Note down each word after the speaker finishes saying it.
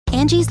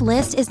Angie's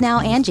List is now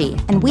Angie,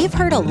 and we've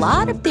heard a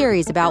lot of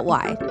theories about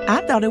why.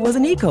 I thought it was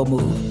an eco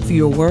move.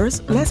 Fewer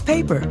words, less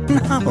paper.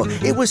 No,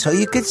 it was so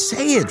you could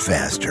say it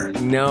faster.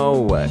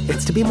 No,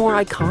 it's to be more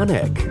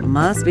iconic.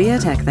 Must be a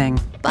tech thing.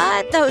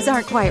 But those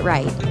aren't quite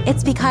right.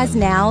 It's because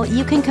now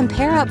you can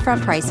compare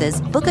upfront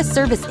prices, book a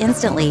service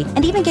instantly,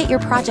 and even get your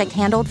project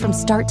handled from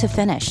start to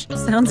finish.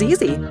 Sounds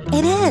easy.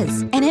 It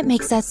is, and it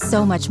makes us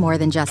so much more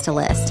than just a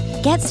list.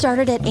 Get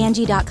started at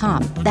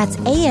Angie.com. That's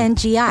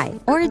ANGI,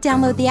 or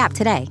download the app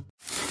today.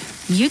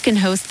 You can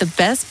host the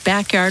best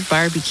backyard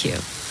barbecue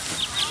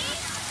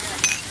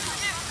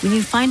when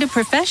you find a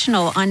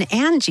professional on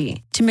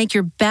Angie to make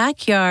your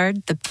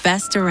backyard the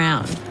best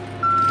around.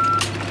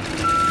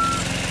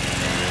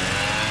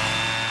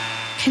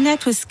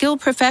 Connect with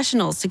skilled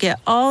professionals to get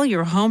all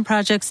your home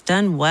projects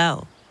done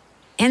well.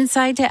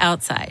 Inside to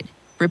outside,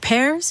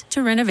 repairs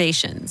to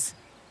renovations.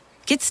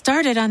 Get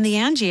started on the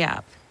Angie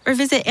app or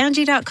visit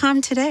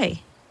Angie.com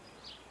today.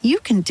 You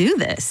can do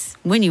this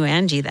when you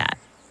Angie that.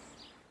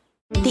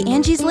 The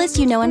Angie's List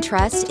you know and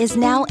trust is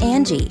now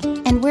Angie,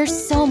 and we're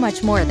so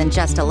much more than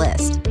just a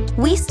list.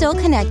 We still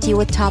connect you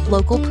with top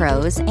local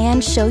pros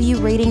and show you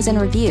ratings and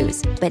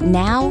reviews, but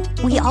now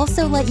we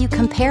also let you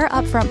compare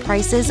upfront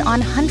prices on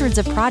hundreds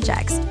of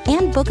projects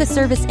and book a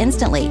service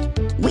instantly.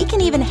 We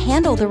can even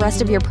handle the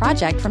rest of your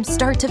project from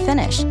start to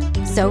finish.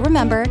 So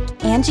remember,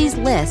 Angie's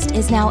List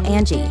is now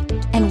Angie,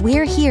 and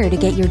we're here to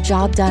get your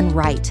job done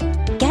right.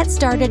 Get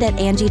started at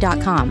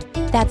Angie.com.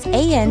 That's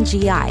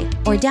ANGI,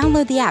 or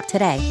download the app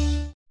today.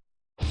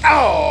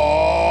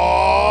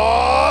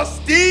 Oh,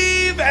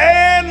 Steve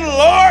and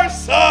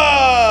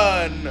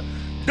Larson!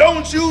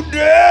 Don't you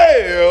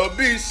dare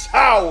be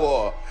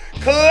sour.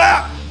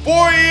 Clap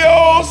for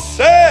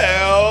yourselves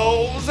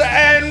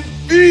and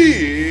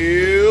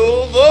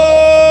feel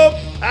the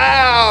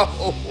power.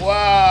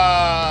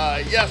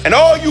 Yes. And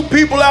all you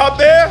people out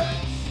there,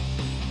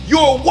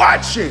 you're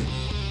watching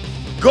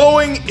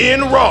Going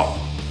In Raw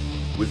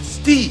with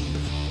Steve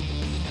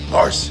and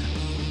Larson.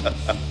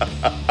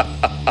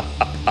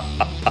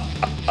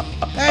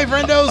 Hey,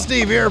 friendo,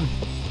 Steve here.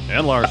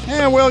 And Lars.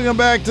 And welcome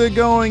back to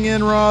Going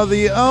In Raw,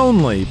 the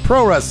only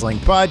pro wrestling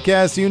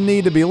podcast you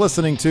need to be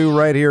listening to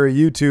right here at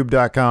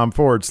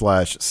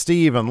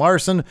youtube.com/Steve and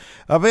Larson.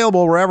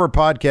 Available wherever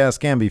podcasts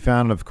can be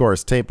found. And, of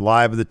course, taped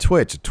live at the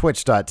Twitch at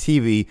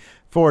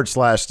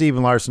twitch.tv/Steve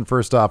and Larson.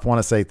 First off, want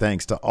to say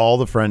thanks to all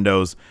the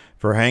friendos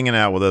for hanging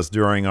out with us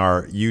during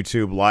our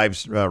YouTube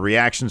live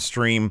reaction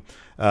stream.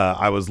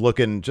 I was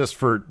looking, just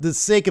for the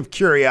sake of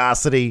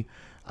curiosity,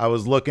 I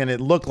was looking,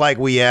 it looked like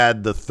we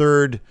had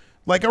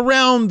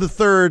around the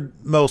third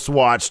most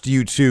watched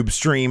YouTube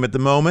stream at the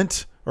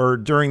moment, or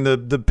during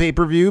the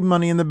pay-per-view,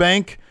 Money in the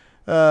Bank,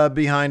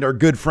 behind our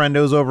good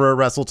friendos over at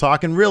Wrestle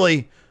Talk. And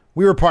really,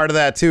 we were part of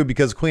that too,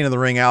 because Queen of the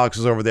Ring Alex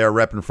was over there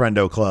repping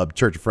Friendo Club,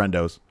 Church of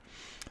Friendos.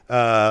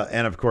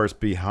 And of course,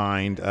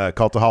 behind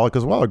Cultaholic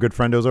as well, our good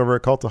friendos over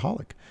at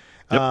Cultaholic.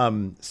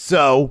 Yep.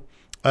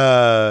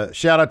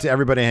 Shout out to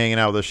everybody hanging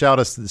out with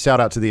us. Shout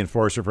out to the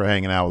Enforcer for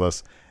hanging out with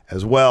us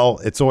as well.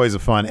 It's always a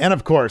fun. And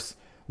of course,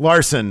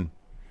 Larson,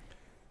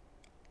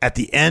 at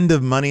the end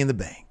of Money in the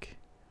Bank,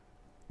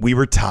 we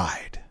were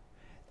tied.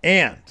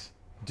 And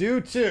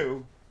due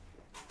to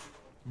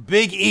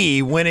Big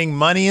E winning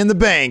Money in the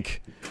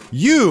Bank,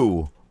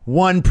 you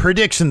won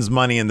predictions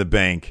Money in the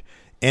Bank.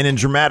 And in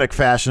dramatic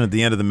fashion at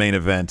the end of the main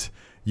event,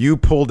 you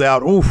pulled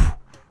out.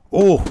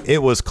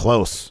 It was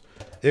close.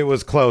 It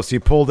was close. You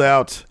pulled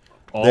out.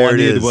 All I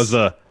needed was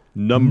a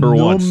number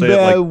one. Say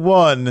it like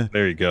one.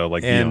 There you go.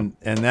 Like, and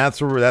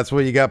that's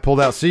what you got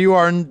pulled out. So you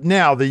are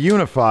now the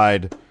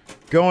unified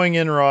Going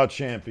In Raw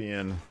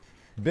champion.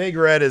 Big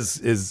Red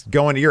is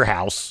going to your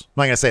house. I'm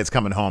not gonna say it's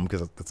coming home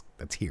because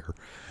that's here.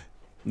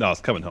 No,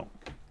 it's coming home.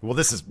 Well, I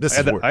had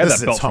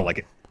that belt for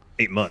like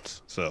 8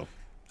 months. So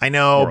I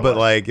know, but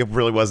like it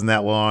really wasn't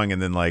that long.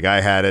 And then like I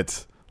had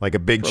it like a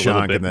big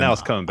chunk, and then now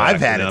it's coming back.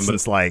 I've had it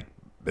since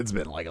it's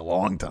been like a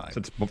long time.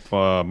 Since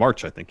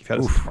March, I think. You've had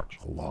it since March.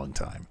 A long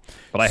time.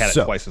 But I had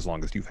it twice as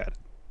long as you've had it.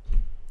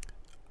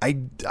 I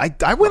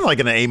went like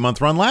an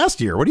 8-month run last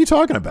year. What are you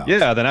talking about?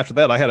 Yeah, then after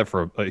that, I had it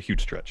for a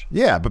huge stretch.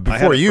 Yeah, but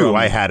before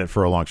I had it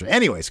for a long stretch.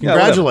 Anyways,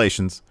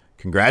 congratulations.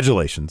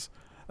 Congratulations.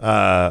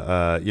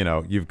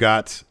 You've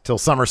got till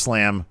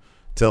SummerSlam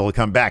till it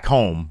come back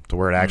home to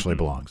where it actually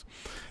belongs.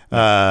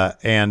 So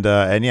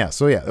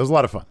it was a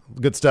lot of fun.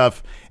 Good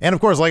stuff. And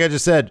of course, like I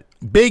just said,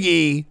 Big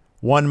E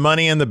won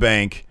Money in the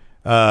Bank.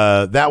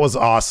 That was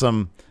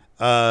awesome.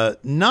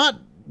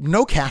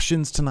 No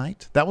cash-ins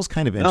tonight. That was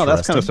kind of interesting. No,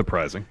 that's kind of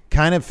surprising.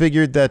 Kind of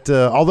figured that,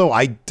 although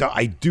I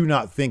do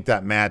not think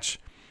that match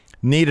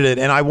needed it,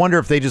 and I wonder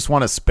if they just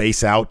want to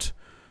space out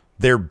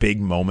their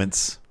big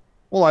moments.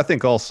 Well, I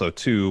think also,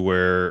 too,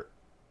 where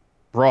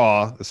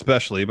Raw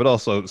especially, but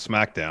also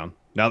SmackDown,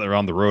 now that they're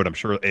on the road, I'm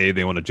sure,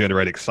 they want to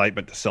generate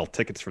excitement to sell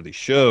tickets for these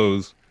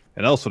shows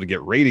and also to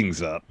get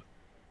ratings up.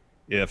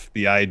 If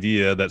the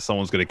idea that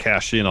someone's going to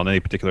cash in on any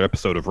particular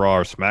episode of Raw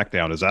or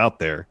SmackDown is out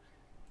there,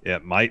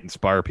 it might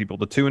inspire people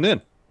to tune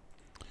in.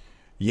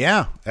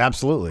 Yeah,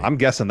 absolutely. I'm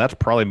guessing that's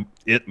probably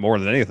it more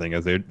than anything,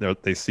 as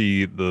they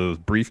see those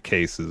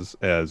briefcases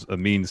as a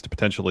means to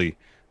potentially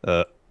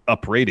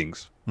up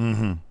ratings.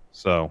 Mm-hmm.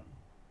 So,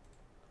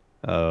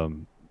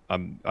 I'm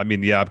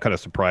kind of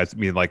surprised. I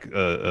mean, like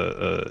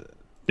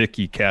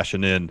Nikki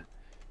cashing in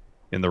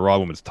the Raw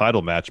Women's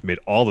title match made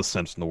all the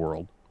sense in the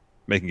world,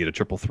 making it a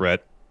triple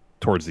threat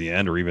towards the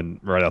end or even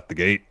right out the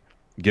gate,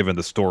 given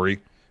the story,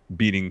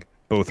 beating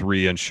both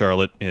Rhea and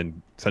Charlotte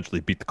in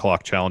essentially beat the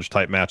clock challenge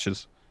type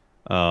matches.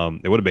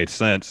 It would have made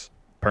sense.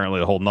 Apparently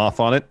they're holding off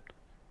on it,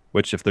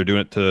 which if they're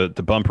doing it to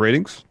bump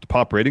ratings, to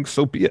pop ratings,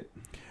 so be it.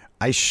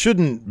 I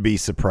shouldn't be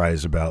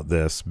surprised about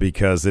this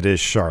because it is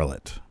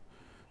Charlotte.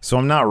 So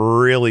I'm not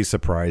really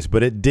surprised,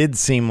 but it did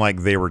seem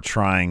like they were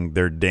trying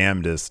their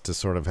damnedest to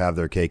sort of have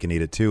their cake and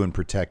eat it too and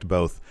protect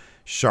both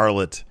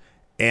Charlotte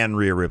and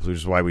Rhea Ripley, which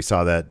is why we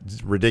saw that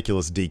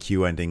ridiculous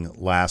DQ ending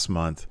last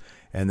month.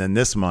 And then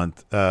this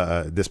month,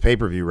 this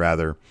pay-per-view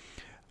rather,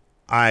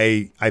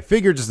 I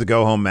figured just the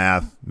go-home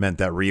math meant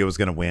that Rhea was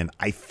going to win.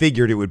 I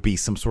figured it would be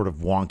some sort of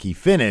wonky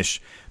finish,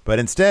 but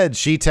instead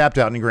she tapped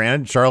out. And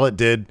granted, Charlotte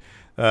did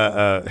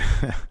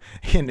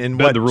in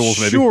what the rules,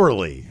 maybe.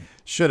 Surely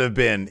should have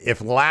been, if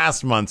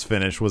last month's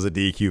finish was a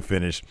DQ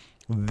finish,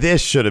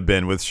 this should have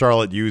been with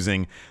Charlotte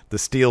using the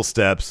steel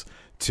steps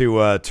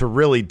to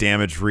really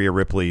damage Rhea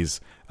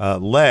Ripley's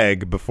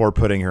leg before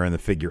putting her in the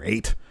figure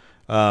 8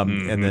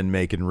 and then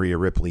making Rhea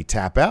Ripley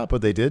tap out.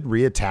 But they did.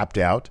 Rhea tapped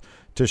out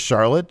to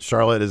Charlotte.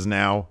 Charlotte is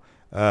now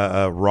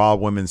a Raw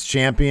Women's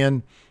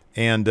Champion.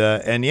 And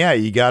yeah,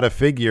 you got to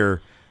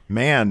figure,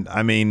 man,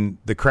 I mean,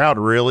 the crowd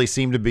really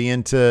seemed to be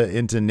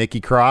into Nikki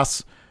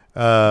Cross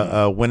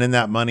winning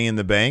that Money in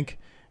the Bank.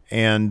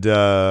 And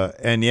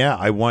yeah,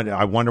 I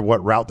wonder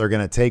what route they're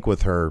going to take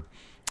with her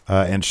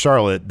and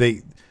Charlotte.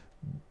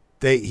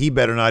 He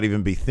better not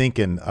even be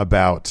thinking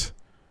about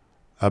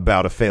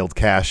a failed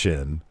cash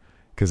in,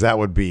 because that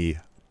would be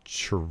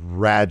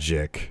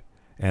tragic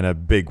and a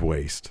big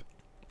waste.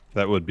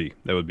 That'd be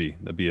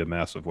a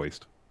massive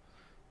waste.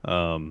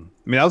 I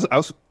mean, I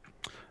wasn't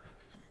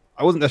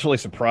necessarily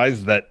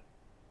surprised that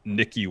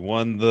Nikki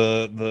won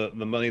the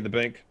Money in the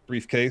Bank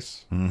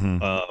briefcase.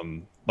 Mm-hmm.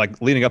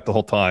 Like leading up the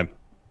whole time,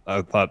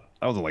 I thought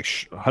I wasn't like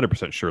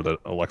 100% sure that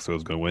Alexa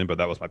was going to win, but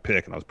that was my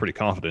pick, and I was pretty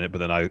confident in it. But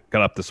then I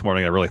got up this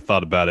morning, I really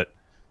thought about it,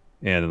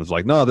 and it was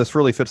like, no, this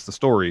really fits the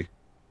story,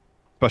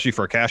 especially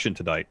for a cash in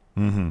tonight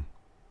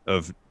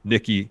of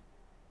Nikki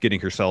getting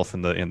herself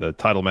in the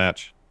title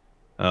match.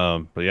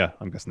 But yeah,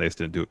 I'm guessing they just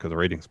didn't do it because of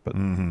ratings, but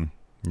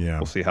yeah,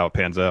 we'll see how it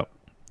pans out.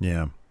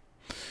 Yeah.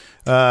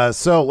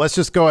 So let's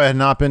just go ahead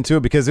and hop into it,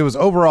 because it was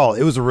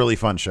a really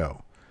fun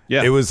show.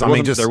 Yeah, it was.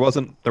 There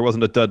wasn't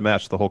a dud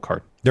match the whole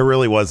card. There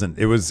really wasn't.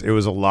 It was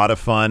a lot of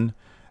fun.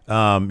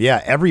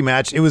 Yeah, every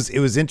match. It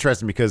was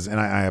interesting because, and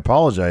I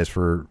apologize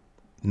for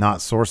not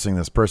sourcing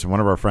this person.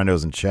 One of our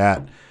friendos in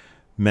chat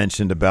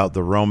mentioned about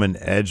the Roman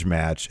Edge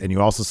match, and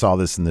you also saw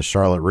this in the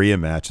Charlotte Rhea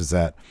match. Is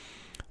that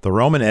the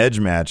Roman Edge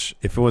match?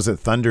 If it was at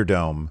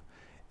Thunderdome,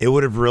 it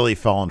would have really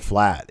fallen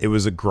flat. It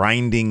was a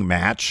grinding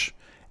match,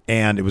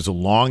 and it was a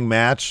long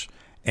match,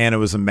 and it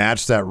was a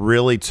match that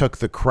really took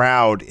the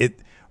crowd.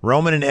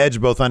 Roman and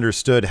Edge both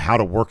understood how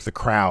to work the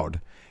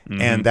crowd,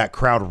 and that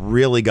crowd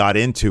really got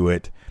into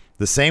it.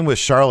 The same with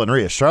Charlotte and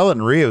Rhea. Charlotte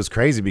and Rhea was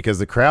crazy because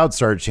the crowd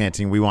started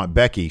chanting, "We want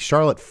Becky."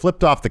 Charlotte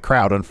flipped off the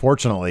crowd.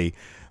 Unfortunately,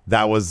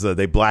 that was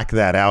they blacked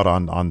that out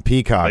on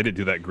Peacock. They didn't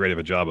do that great of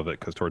a job of it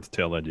because towards the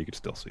tail end you could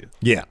still see it.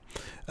 Yeah,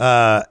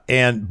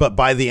 but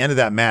by the end of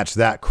that match,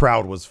 that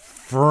crowd was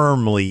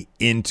firmly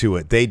into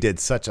it. They did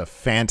such a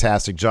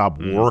fantastic job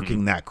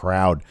working that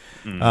crowd,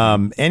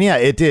 and yeah,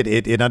 it did.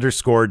 It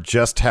underscored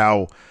just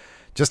how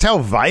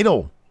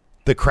vital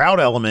the crowd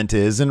element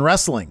is in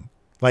wrestling.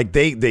 Like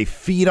they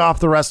feed off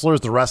the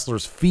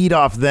wrestlers feed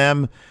off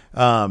them,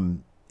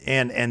 and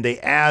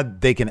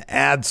they can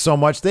add so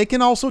much. They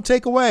can also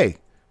take away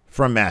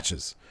from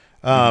matches.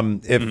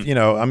 If you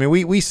know, I mean,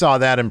 we saw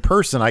that in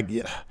person.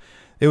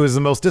 It was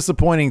the most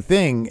disappointing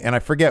thing, and I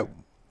forget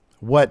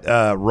what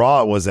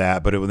Raw it was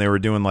at, but when they were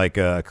doing like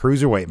a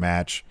cruiserweight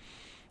match,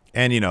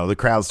 and you know the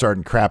crowd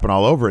started crapping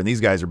all over it, and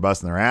these guys are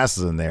busting their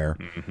asses in there.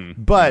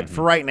 But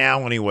for right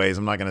now, anyways,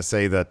 I'm not going to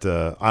say that.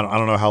 I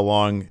don't know how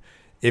long,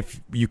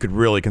 if you could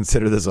really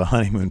consider this a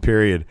honeymoon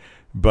period,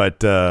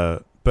 but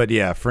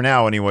yeah, for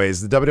now,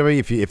 anyways, the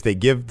WWE, if they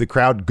give the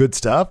crowd good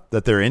stuff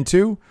that they're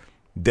into,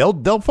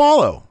 they'll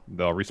follow.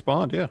 They'll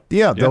respond. Yeah.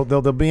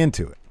 They'll be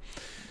into it.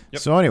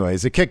 Yep. So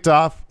anyways, it kicked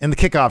off in the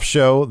kickoff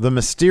show. The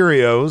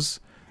Mysterios.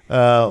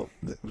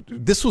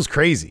 This was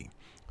crazy.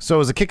 So it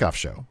was a kickoff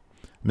show.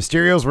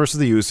 Mysterios versus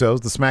the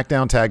Usos. The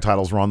SmackDown tag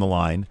titles were on the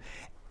line.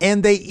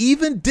 And they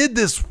even did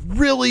this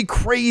really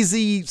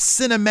crazy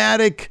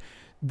cinematic,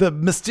 the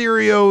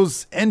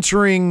Mysterios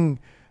entering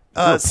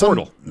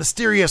some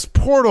mysterious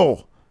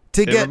portal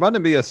to get. It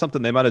reminded me of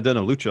something they might have done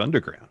in Lucha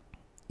Underground.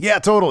 Yeah,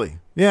 totally.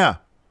 Yeah.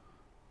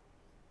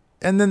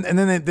 And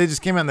then they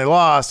just came out and they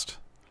lost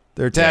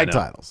their tag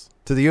titles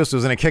to the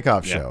Usos in a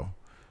kickoff show.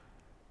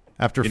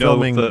 after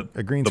filming the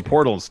green screen.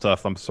 portal and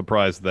stuff. I'm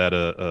surprised that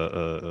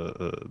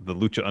the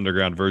Lucha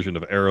Underground version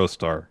of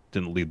Aerostar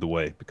didn't lead the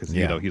way because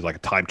he's like a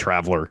time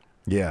traveler.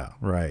 Yeah,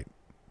 right.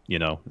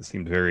 It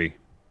seemed very,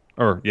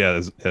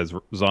 as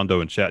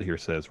Zondo in chat here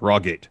says,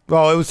 Rawgate.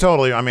 Well, it was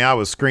totally. I mean, I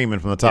was screaming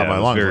from the top of my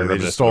lungs. Like, they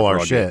just stole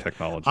our shit.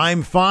 Technology.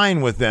 I'm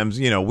fine with them.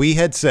 We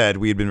had said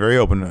we had been very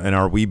open in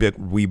our We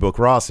Book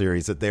Raw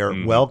series that they are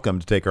welcome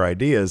to take our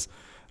ideas.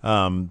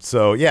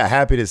 So yeah,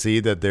 happy to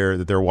see that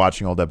they're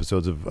watching old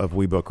episodes of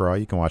We Book Raw.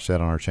 You can watch that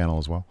on our channel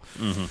as well.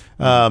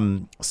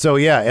 So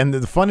yeah, and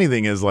the funny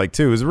thing is, like,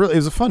 too, it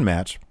was a fun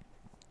match.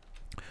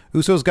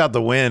 Usos got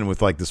the win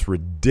with like this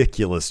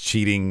ridiculous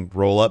cheating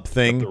roll up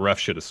thing. The ref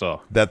should have saw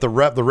that the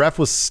ref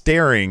was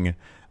staring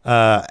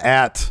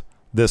at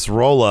this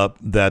roll up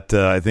that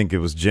I think it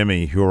was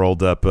Jimmy who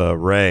rolled up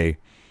Ray,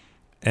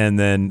 and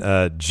then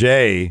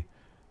Jay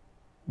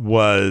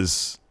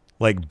was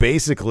like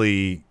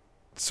basically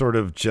sort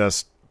of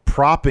just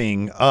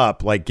propping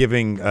up, like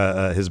giving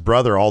his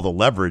brother all the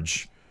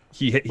leverage.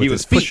 He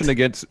was pushing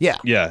against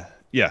Jimmy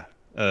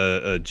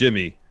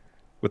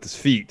with his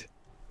feet.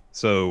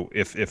 So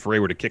if Ray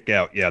were to kick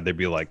out, there'd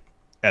be like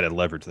added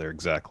leverage there.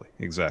 Exactly.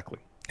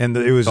 And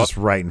it was just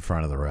right in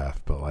front of the ref,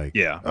 but like,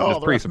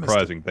 it's pretty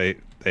surprising. They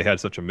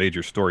had such a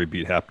major story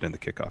beat happen in the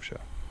kickoff show.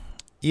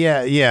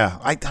 Yeah.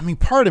 I mean,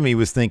 part of me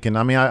was thinking.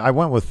 I mean, I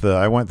went with the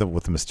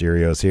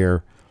Mysterios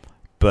here,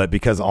 but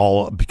because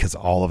all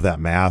of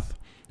that math.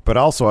 But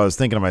also, I was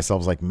thinking to myself, I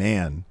was like,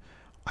 man,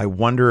 I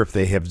wonder if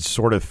they have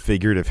sort of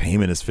figured, if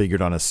Heyman has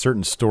figured on a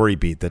certain story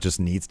beat that just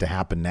needs to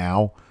happen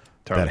now.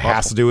 That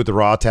has to do with the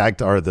Raw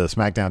tag or the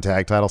SmackDown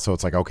tag title. So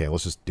it's like, okay,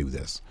 let's just do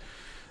this.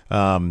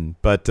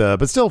 But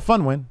still,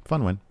 fun win.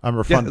 Fun match. It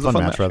was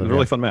a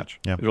really fun match.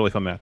 Yeah, it was a really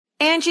fun match.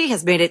 Angie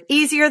has made it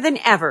easier than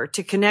ever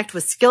to connect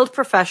with skilled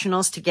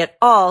professionals to get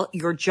all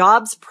your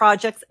jobs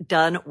projects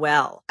done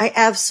well. I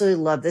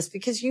absolutely love this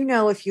because,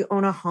 if you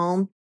own a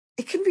home,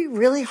 it can be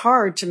really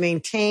hard to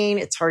maintain.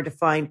 It's hard to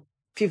find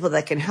people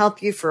that can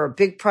help you for a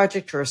big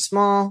project or a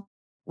small.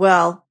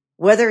 Well,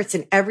 whether it's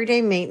in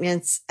everyday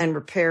maintenance and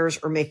repairs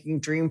or making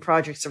dream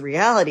projects a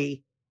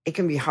reality, it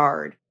can be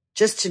hard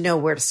just to know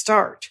where to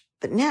start.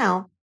 But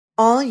now,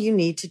 all you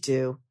need to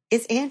do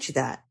is Angie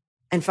that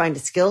and find a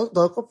skilled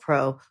local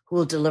pro who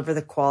will deliver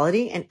the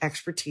quality and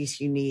expertise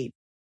you need.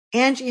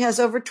 Angie has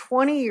over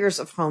 20 years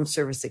of home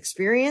service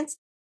experience,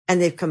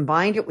 and they've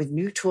combined it with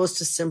new tools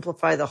to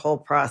simplify the whole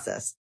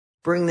process.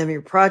 Bring them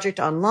your project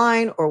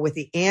online or with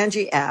the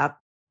Angie app.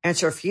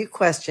 Answer a few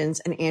questions,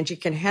 and Angie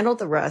can handle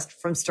the rest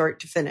from start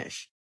to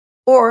finish.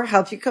 Or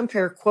help you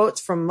compare quotes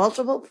from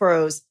multiple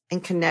pros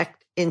and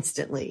connect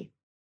instantly.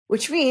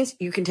 Which means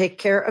you can take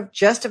care of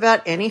just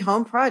about any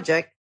home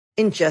project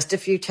in just a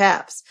few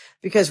taps.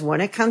 Because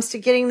when it comes to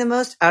getting the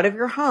most out of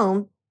your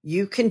home,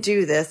 you can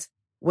do this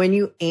when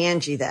you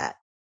Angie that.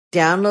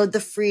 Download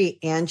the free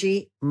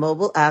Angie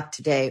mobile app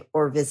today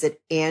or visit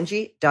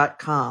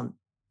Angie.com.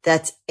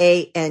 That's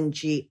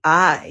ANGI.com.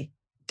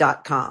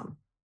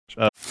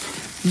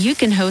 You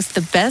can host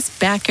the best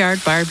backyard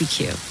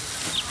barbecue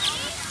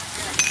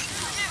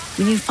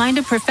when you find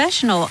a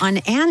professional on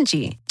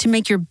Angie to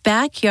make your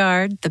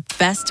backyard the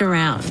best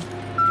around.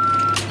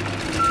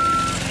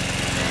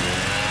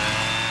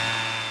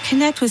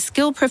 Connect with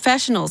skilled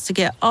professionals to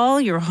get all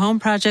your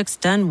home projects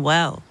done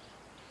well.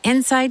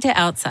 Inside to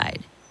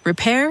outside,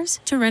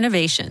 repairs to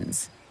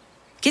renovations.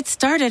 Get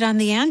started on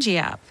the Angie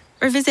app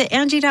or visit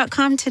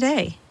Angie.com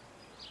today.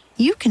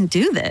 You can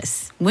do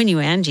this when you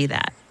Angie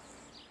that.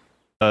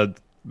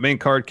 Main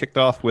card kicked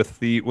off with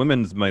the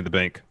women's Money in the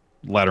Bank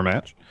ladder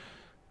match.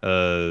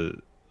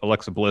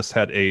 Alexa Bliss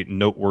had a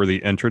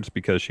noteworthy entrance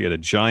because she had a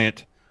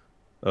giant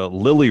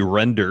lily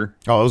render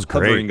it was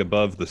great. Hovering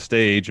above the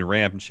stage and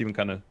ramp, and she even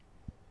kind of,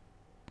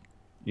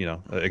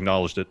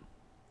 acknowledged it,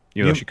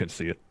 even though she couldn't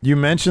see it. You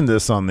mentioned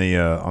this on the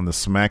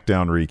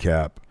SmackDown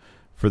recap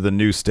for the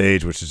new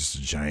stage, which is just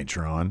a giant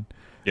Tron.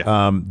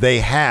 Yeah.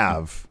 They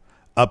have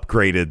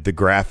upgraded the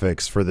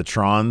graphics for the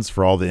Trons,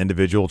 for all the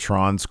individual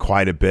Trons,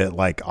 quite a bit.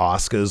 Like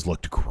Asuka's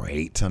looked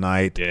great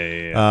tonight.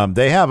 Yeah.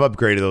 They have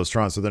upgraded those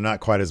Trons, so they're not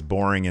quite as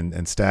boring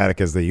and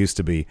static as they used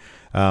to be.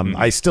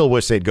 I still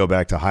wish they'd go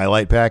back to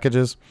highlight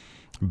packages,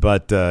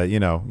 but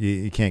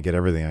you can't get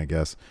everything, I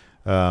guess.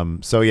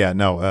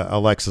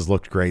 Alexa's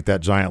looked great.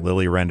 That giant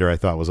lily render I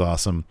thought was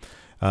awesome.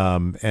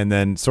 And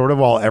then sort of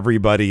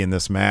everybody in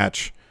this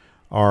match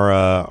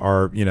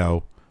are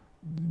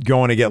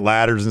going to get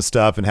ladders and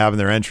stuff and having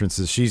their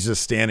entrances. She's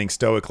just standing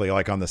stoically,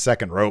 like on the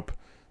second rope,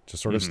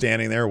 just sort of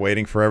standing there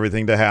waiting for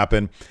everything to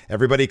happen.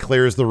 Everybody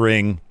clears the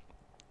ring,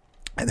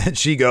 and then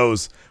she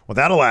goes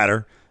without a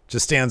ladder,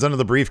 just stands under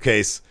the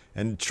briefcase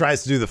and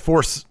tries to do the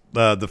force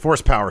power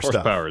stuff. Force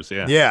powers,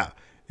 yeah. Yeah,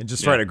 and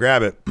just try to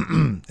grab it.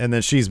 And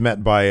then she's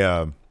met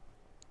by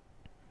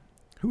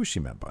who was she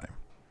met by?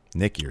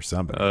 Nikki or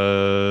somebody.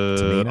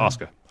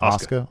 Asuka.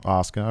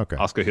 Okay.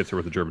 Asuka hits her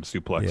with a German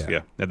suplex.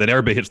 Yeah. And then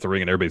everybody hits the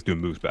ring and everybody's doing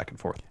moves back and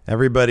forth.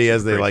 Everybody,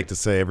 as they like to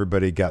say,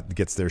 everybody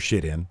gets their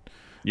shit in.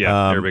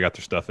 Yeah, everybody got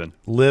their stuff in.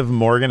 Liv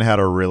Morgan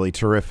had a really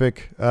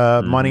terrific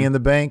Money in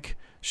the Bank.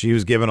 She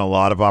was given a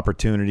lot of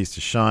opportunities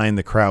to shine.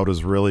 The crowd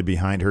was really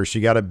behind her. She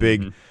got a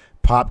big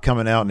pop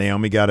coming out.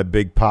 Naomi got a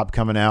big pop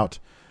coming out.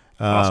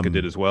 Asuka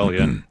did as well,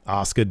 yeah.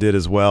 Asuka did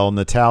as well.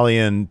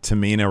 Natalya and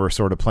Tamina were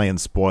sort of playing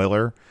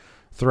spoiler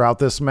throughout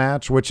this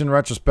match, which in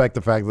retrospect,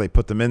 the fact that they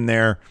put them in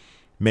there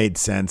made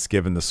sense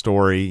given the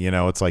story. You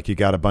know, it's like you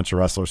got a bunch of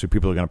wrestlers who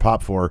people are going to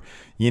pop for.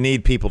 You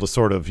need people to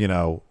sort of, you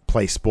know,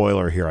 play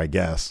spoiler here, I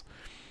guess.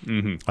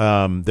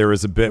 There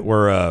was a bit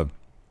where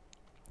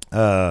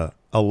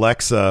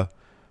Alexa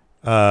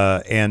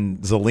and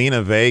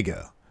Zelina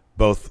Vega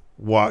both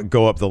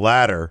go up the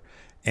ladder,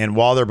 and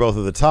while they're both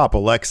at the top,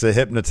 Alexa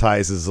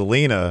hypnotizes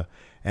Zelina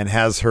and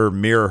has her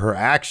mirror her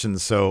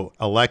actions. So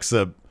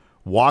Alexa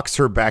walks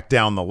her back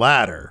down the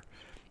ladder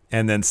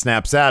and then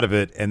snaps out of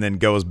it and then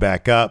goes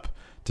back up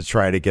to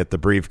try to get the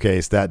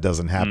briefcase. That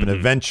doesn't happen.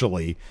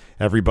 Eventually,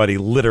 everybody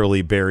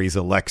literally buries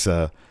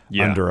Alexa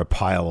under a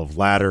pile of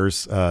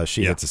ladders.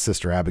 She hits a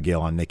Sister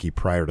Abigail on Nikki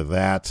prior to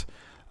that.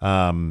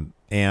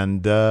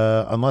 And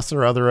unless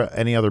there are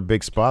any other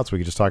big spots, we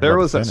could just talk about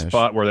the finish. There was a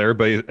spot where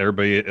everybody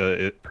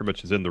pretty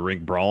much is in the ring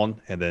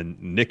brawling, and then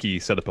Nikki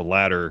set up a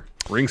ladder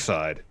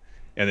ringside,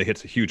 and it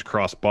hits a huge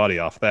cross body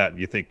off that. And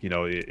you think, you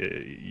know,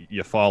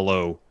 you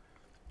follow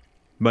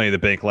Money in the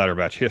Bank ladder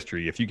match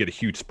history. If you get a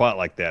huge spot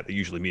like that, that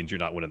usually means you're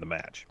not winning the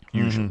match.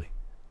 Usually,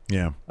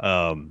 yeah.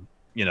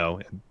 You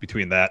know,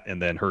 between that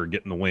and then her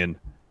getting the win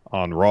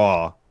on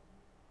Raw.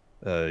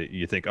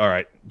 You think, all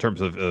right, in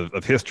terms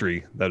of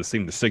history, that would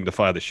seem to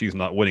signify that she's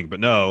not winning. But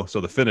no, so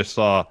the finish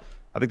saw,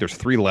 I think there's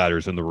 3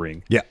 ladders in the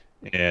ring. Yeah.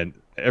 And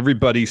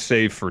everybody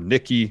save for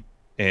Nikki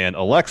and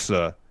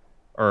Alexa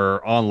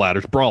are on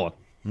ladders brawling.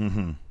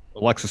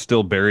 Alexa's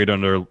still buried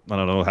under, I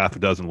don't know, half a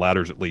dozen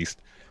ladders at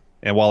least.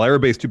 And while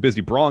everybody's too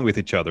busy brawling with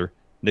each other,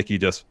 Nikki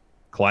just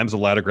climbs the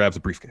ladder, grabs the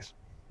briefcase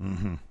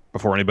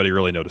before anybody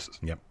really notices.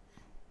 Yep.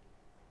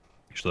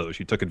 So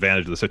she took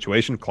advantage of the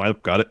situation, climbed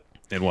up, got it.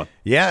 And won.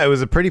 Yeah, it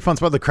was a pretty fun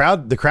spot. The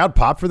crowd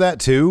popped for that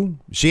too.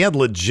 She had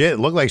legit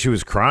looked like she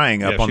was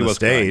crying up on the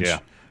stage.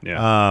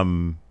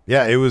 Crying,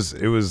 yeah. It was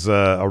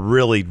a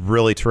really,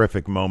 really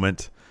terrific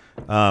moment.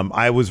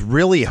 I was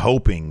really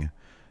hoping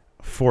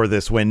for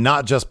this win,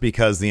 not just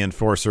because the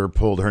Enforcer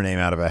pulled her name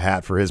out of a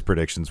hat for his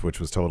predictions, which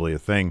was totally a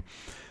thing,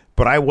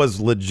 but I was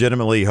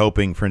legitimately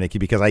hoping for Nikki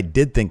because I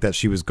did think that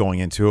she was going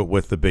into it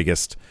with the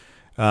biggest.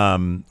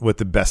 With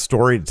the best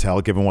story to tell,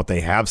 given what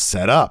they have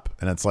set up.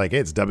 And it's like, hey,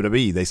 it's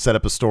WWE. They set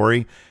up a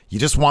story. You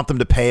just want them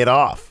to pay it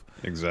off.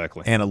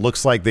 Exactly. And it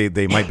looks like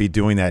they might be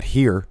doing that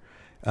here.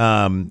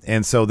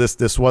 And so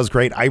this was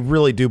great. I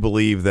really do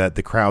believe that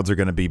the crowds are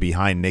going to be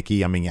behind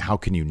Nikki. I mean, how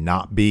can you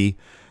not be?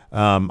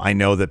 I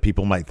know that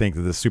people might think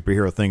that the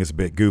superhero thing is a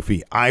bit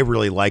goofy. I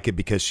really like it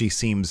because she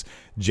seems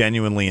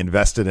genuinely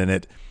invested in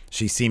it.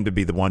 She seemed to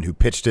be the one who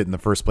pitched it in the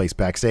first place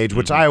backstage,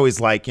 which I always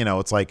like. You know,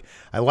 it's like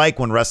I like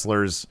when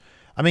wrestlers...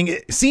 I mean,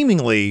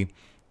 seemingly,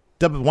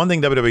 one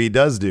thing WWE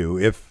does do,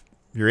 if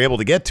you're able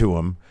to get to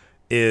them,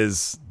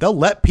 is they'll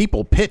let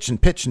people pitch and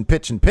pitch and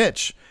pitch and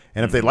pitch.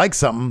 And if they like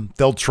something,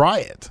 they'll try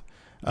it.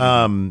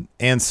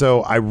 And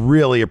so I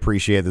really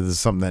appreciate that this is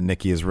something that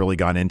Nikki has really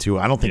gone into.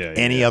 I don't think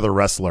any other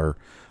wrestler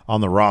on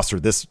the roster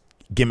this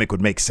gimmick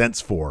would make sense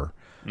for.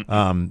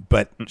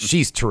 But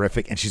she's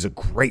terrific, and she's a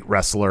great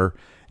wrestler.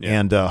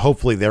 And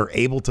hopefully they're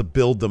able to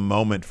build the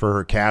moment for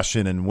her cash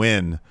in and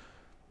win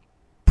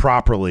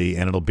properly,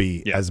 and it'll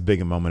be as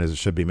big a moment as it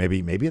should be.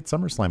 Maybe at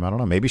SummerSlam. I don't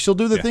know. Maybe she'll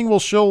do the thing. Well,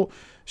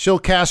 she'll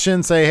cash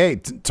in, say, hey,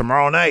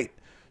 tomorrow night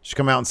she'll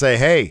come out and say,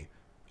 hey,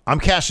 I'm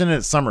cashing in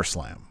at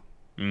SummerSlam.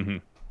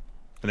 And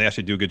they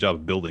actually do a good job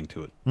of building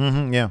to it.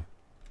 Yeah.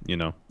 You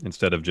know,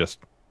 instead of just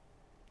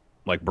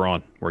like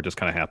Braun, where it just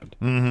kind of happened.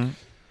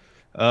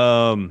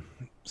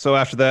 So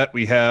after that,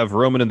 we have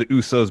Roman and the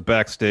Usos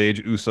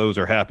backstage. Usos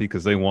are happy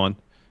because they won.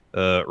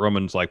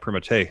 Roman's like pretty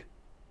much, hey,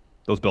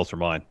 those belts are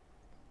mine.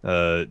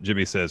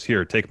 Jimmy says,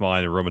 here, take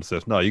mine. And Roman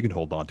says, no, you can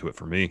hold on to it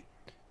for me.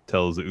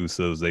 Tells the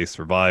Usos they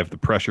survived the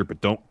pressure, but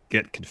don't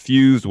get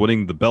confused.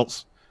 Winning the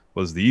belts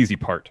was the easy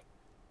part.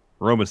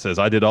 Roman says,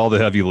 I did all the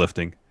heavy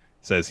lifting.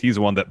 Says he's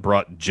the one that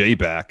brought Jay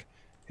back.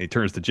 And he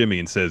turns to Jimmy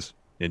and says,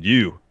 and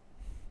you.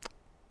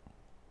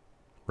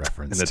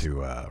 Reference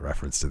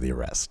to the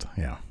arrest.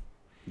 Yeah.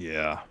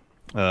 Yeah.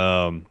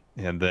 And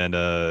then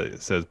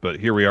it says, but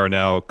here we are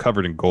now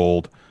covered in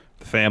gold.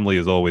 The family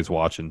is always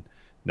watching.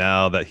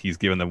 Now that he's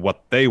given them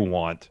what they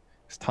want,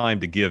 it's time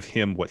to give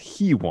him what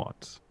he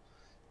wants.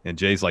 And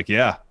Jay's like,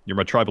 yeah, you're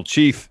my tribal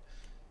chief.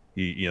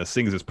 He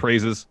sings his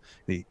praises.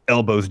 He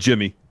elbows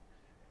Jimmy.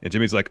 And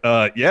Jimmy's like,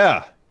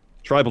 yeah,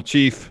 tribal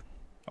chief,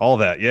 all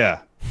that,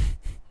 yeah.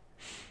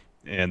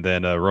 And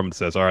then Roman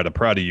says, all right, I'm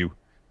proud of you.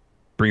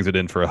 Brings it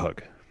in for a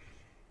hug.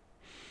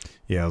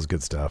 Yeah, it was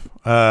good stuff.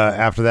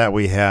 After that,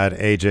 we had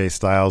AJ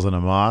Styles and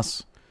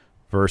Omos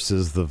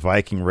versus the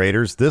Viking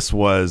Raiders. This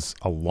was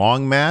a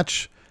long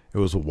match. It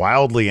was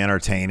wildly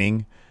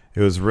entertaining. It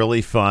was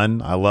really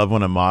fun. I love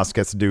when Omos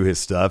gets to do his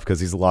stuff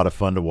because he's a lot of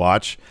fun to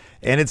watch.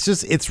 And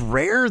it's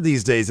rare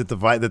these days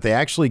that they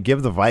actually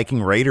give the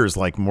Viking Raiders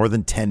like more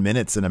than 10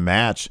 minutes in a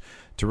match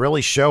to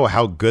really show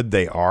how good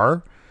they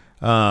are.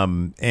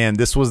 And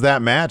this was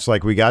that match.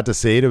 Like, we got to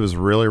see it. It was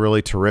really,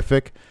 really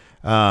terrific.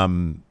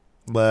 Let's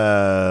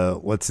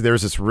see.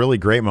 There's this really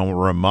great moment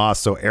where Amos,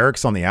 so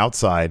Eric's on the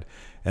outside,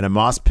 and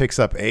Amos picks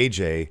up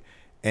AJ,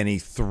 and he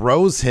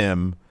throws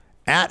him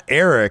at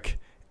Eric,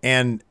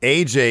 and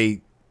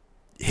AJ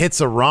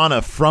hits a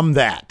Rana from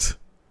that.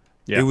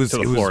 Yeah, it was to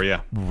the floor,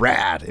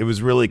 rad. It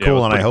was really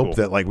cool, and I hope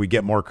that like we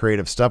get more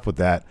creative stuff with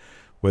that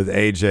with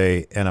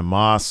AJ and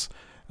Amos.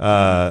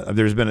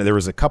 There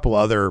was a couple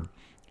other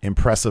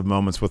impressive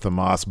moments with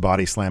Amos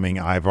body slamming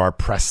Ivar,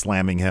 press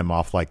slamming him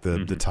off like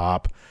the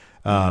top.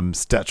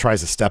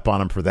 Tries to step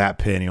on him for that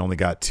pin. He only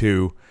got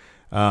 2.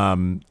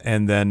 And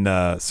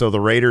then so the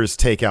Raiders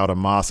take out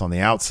Amos on the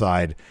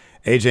outside.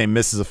 AJ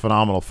misses a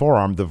phenomenal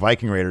forearm. The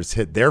Viking Raiders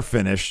hit their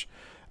finish.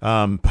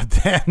 But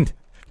then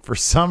for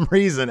some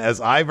reason, as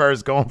Ivar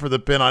is going for the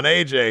pin on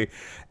AJ,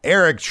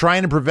 Eric,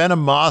 trying to prevent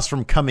Amos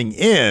from coming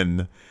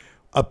in,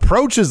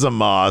 approaches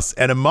Amos,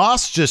 and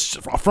Amos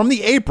just from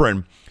the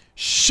apron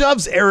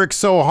shoves Eric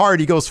so hard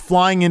he goes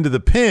flying into the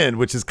pin,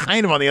 which is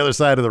kind of on the other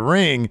side of the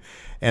ring,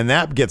 and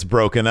that gets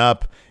broken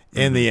up.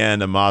 In the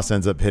end, Amos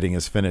ends up hitting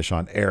his finish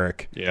on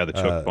Eric. Yeah, the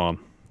choke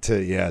bomb.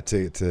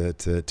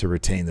 To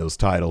retain those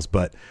titles.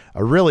 But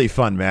a really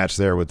fun match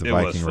there with the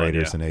Viking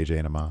Raiders and AJ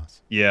and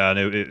Amos. Yeah, and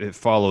it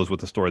follows with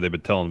the story they've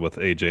been telling with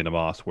AJ and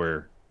Amos,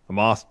 where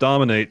Amos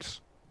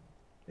dominates,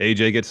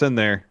 AJ gets in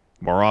there,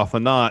 more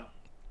often than not,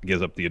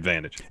 gives up the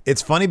advantage.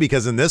 It's funny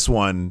because in this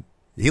one,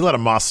 he let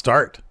Amos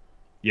start.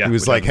 Yeah, he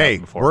was like,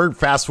 hey, we're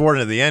fast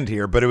forwarding to the end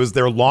here, but it was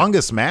their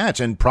longest match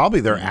and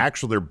probably their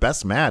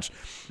best match.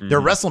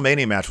 Their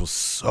WrestleMania match was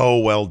so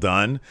well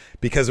done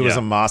because it was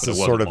Amos's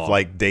sort of long.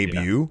 Like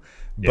debut,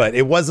 but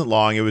it wasn't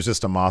long. It was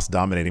just Amos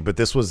dominating, but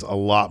this was a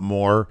lot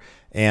more.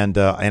 And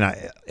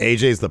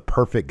AJ's the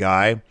perfect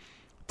guy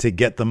to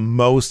get the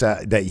most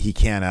that he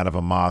can out of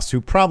Amos, who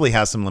probably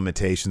has some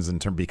limitations in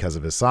terms because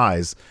of his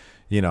size.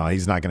 You know,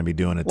 he's not going to be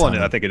doing it. Well,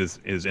 I think it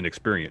is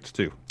inexperience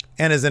too.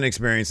 And his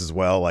inexperience as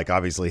well. Like,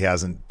 obviously, he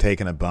hasn't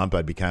taken a bump.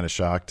 I'd be kind of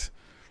shocked.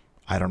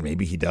 I don't know.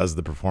 Maybe he does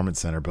the Performance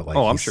Center, but like,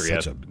 I'm sure he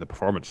has the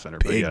Performance Center.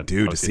 Big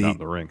dude to see in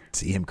the ring.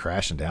 See him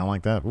crashing down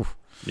like that. Oof.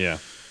 Yeah.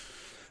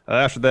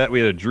 After that, we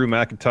had a Drew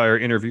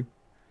McIntyre interview.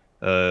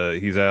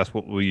 He's asked,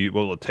 what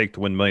will it take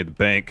to win Money in the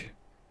Bank?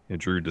 And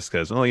Drew just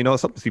goes,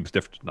 something seems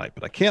different tonight,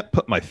 but I can't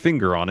put my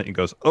finger on it. He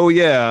goes, oh,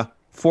 yeah,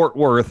 Fort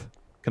Worth.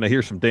 Can I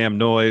hear some damn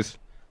noise?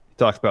 He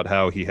talks about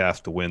how he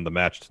has to win the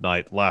match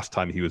tonight. Last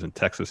time he was in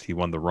Texas, he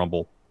won the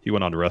Rumble. He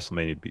went on to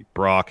WrestleMania to beat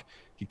Brock.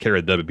 He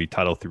carried the WWE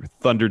title through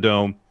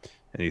Thunderdome.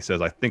 And he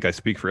says, I think I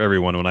speak for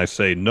everyone when I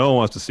say no one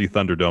wants to see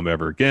Thunderdome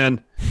ever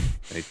again.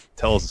 And he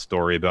tells a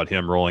story about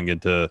him rolling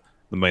into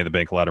the Money in the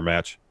Bank ladder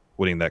match,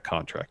 winning that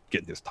contract,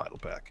 getting his title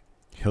back.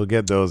 He'll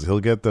get those.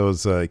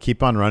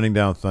 Keep on running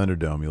down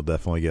Thunderdome. You'll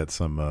definitely get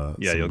some.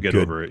 You'll get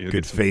good, over it.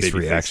 Good face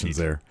reactions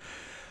there.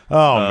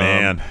 Oh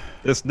man,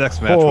 this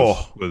next match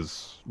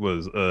was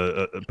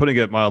putting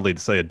it mildly to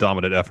say a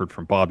dominant effort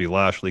from Bobby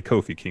Lashley.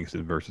 Kofi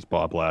Kingston versus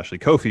Bob Lashley.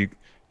 Kofi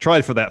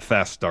tried for that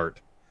fast start,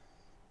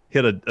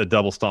 hit a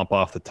double stomp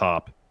off the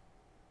top.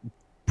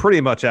 Pretty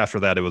much after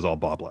that, it was all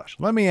Bob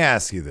Lashley. Let me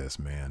ask you this,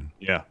 man.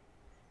 Yeah.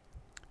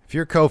 If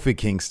you're Kofi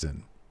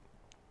Kingston,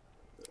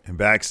 and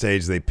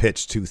backstage they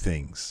pitch 2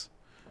 things.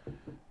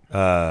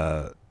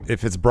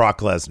 If it's Brock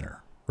Lesnar,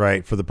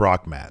 right, for the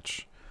Brock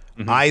match,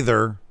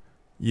 either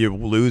you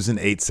lose in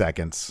 8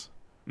 seconds,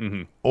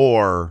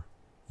 or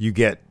you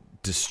get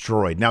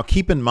destroyed. Now,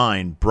 keep in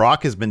mind,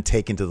 Brock has been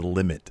taken to the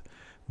limit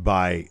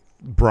by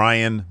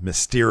Bryan,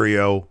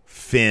 Mysterio,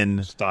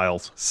 Finn,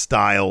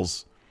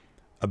 Styles,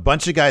 a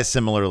bunch of guys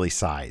similarly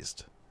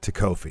sized to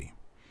Kofi.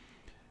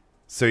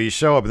 So you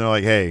show up and they're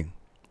like, hey,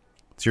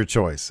 it's your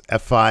choice.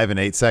 F5 in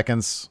 8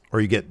 seconds,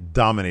 or you get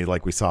dominated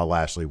like we saw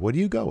Lashley. What do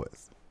you go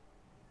with?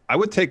 I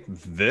would take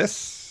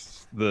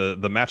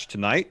the match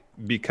tonight,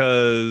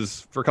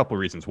 because for a couple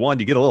of reasons. One,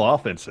 you get a little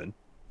offense in.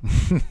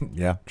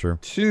 Yeah, true.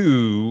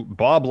 2,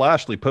 Bob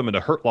Lashley put him into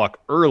hurt lock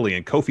early,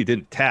 and Kofi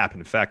didn't tap.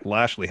 In fact,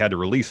 Lashley had to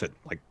release it,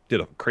 did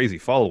a crazy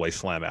fall-away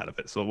slam out of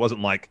it. So it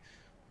wasn't like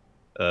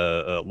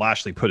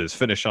Lashley put his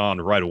finish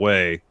on right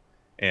away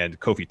and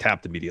Kofi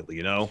tapped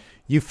immediately,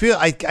 You feel,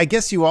 I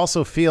guess you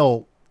also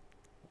feel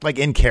like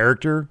in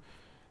character,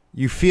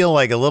 you feel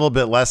like a little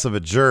bit less of a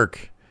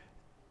jerk.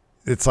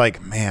 It's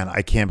like, man,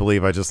 I can't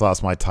believe I just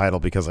lost my title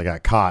because I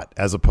got caught,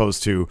 as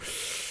opposed to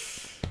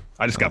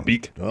I just got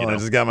beat. I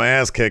just got my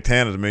ass kicked,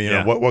 handed to me. You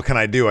know, what can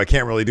I do? I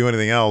can't really do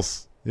anything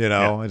else. I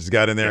just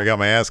got in there, I got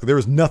my ass. There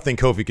was nothing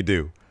Kofi could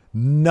do.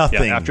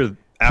 Nothing. Yeah,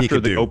 after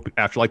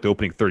the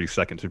opening 30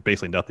 seconds, there's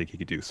basically nothing he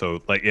could do.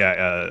 So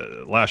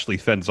Lashley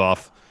fends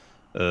off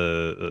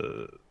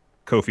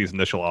Kofi's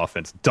initial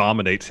offense,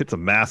 dominates, hits a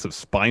massive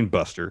spine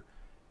buster,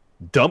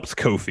 dumps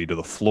Kofi to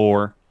the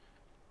floor,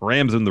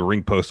 rams in the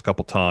ring post a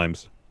couple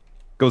times,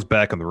 goes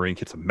back in the ring,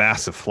 hits a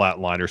massive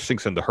flatliner,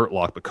 sinks into hurt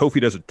lock, but Kofi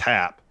doesn't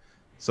tap.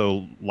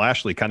 So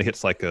Lashley kind of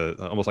hits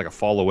almost like a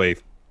fall away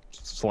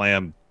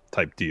slam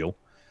type deal.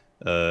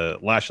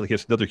 Lashley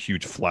hits another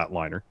huge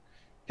flatliner,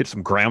 hits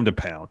some ground and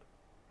pound,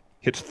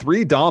 hits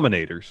 3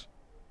 dominators,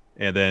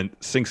 and then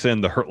sinks in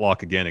the Hurt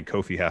Lock again, and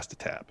Kofi has to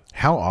tap.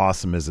 How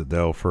awesome is it,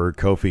 though, for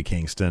Kofi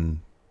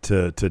Kingston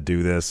to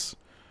do this?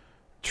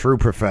 True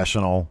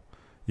professional.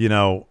 You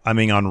know, I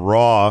mean, on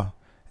Raw,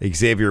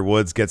 Xavier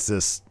Woods gets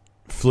this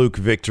fluke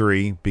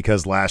victory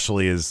because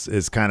Lashley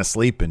is kind of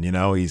sleeping. You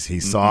know,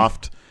 he's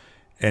soft,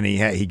 and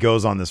he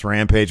goes on this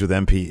rampage with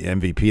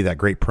MVP, that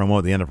great promo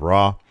at the end of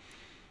Raw.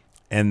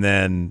 And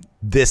then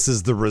this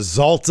is the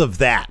result of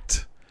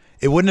that.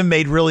 It wouldn't have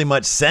made really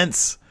much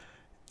sense,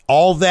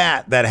 all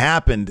that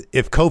happened,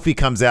 if Kofi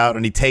comes out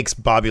and he takes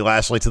Bobby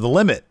Lashley to the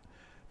limit.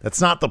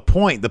 That's not the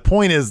point. The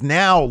point is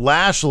now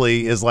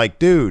Lashley is like,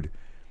 dude,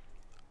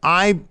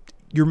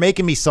 you're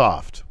making me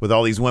soft with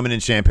all these women in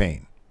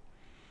Champagne.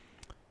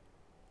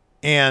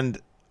 And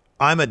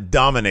I'm a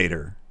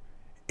dominator.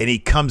 And he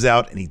comes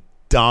out and he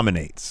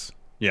dominates.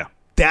 Yeah.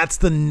 That's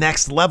the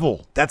next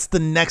level. That's the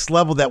next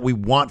level that we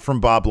want from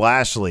Bob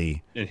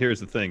Lashley. And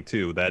here's the thing,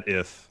 too, that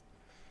if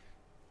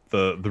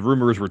the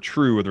rumors were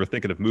true, or they're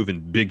thinking of moving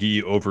Big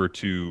E over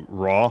to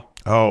Raw.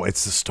 Oh,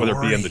 it's the story.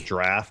 Whether it be in the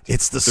draft.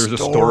 It's the story. There's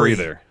a story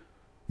there.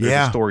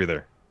 There's a story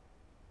there.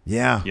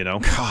 Yeah. You know?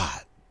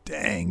 God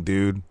dang,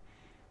 dude.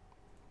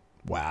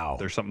 Wow.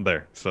 There's something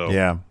there. So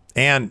yeah.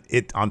 And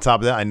it on top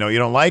of that, I know you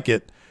don't like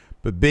it,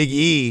 but Big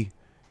E,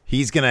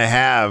 he's going to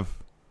have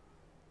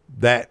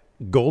that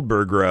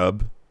Goldberg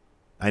rub.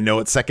 I know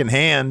it's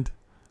secondhand,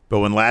 but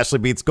when Lashley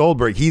beats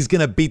Goldberg, he's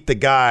going to beat the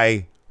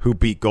guy who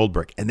beat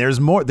Goldberg. And there's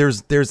more.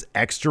 There's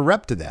extra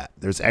rep to that.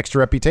 There's extra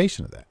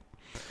reputation to that.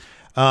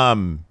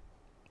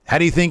 How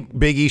do you think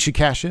Big E should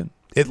cash in?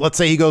 Let's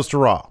say he goes to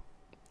Raw.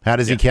 How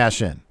does he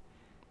cash in?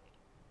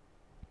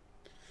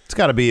 It's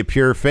got to be a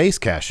pure face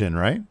cash in,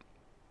 right?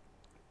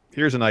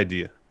 Here's an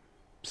idea.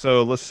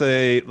 So let's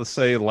say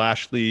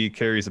Lashley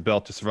carries a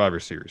belt to Survivor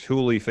Series. Who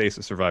will he face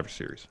at Survivor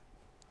Series?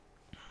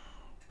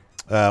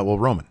 Well,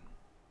 Roman.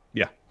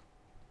 Yeah.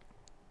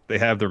 They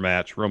have their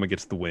match. Roman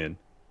gets the win.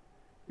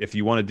 If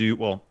you want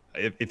to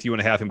if you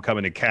want to have him come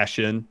in and cash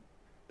in,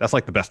 that's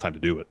like the best time to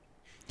do it.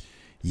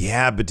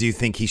 Yeah, but do you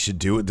think he should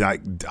do it?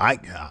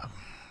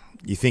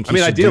 You think? I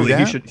mean, ideally,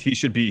 he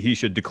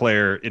should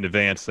declare in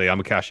advance, say, "I'm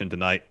gonna cash in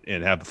tonight,"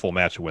 and have the full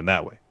match and win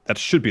that way. That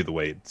should be the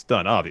way it's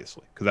done,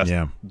 obviously, because that's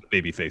the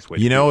babyface way.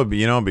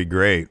 It'd be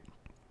great.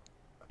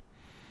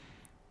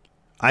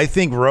 I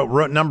think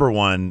number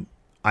one,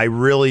 I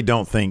really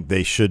don't think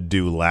they should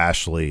do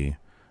Lashley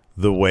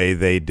the way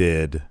they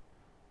did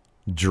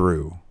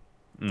Drew.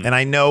 And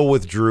I know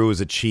with Drew is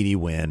a cheaty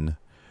win,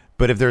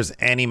 but if there's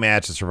any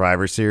match at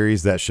Survivor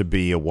Series that should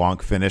be a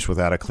wonk finish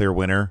without a clear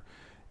winner,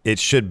 it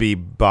should be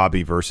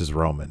Bobby versus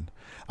Roman.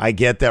 I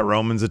get that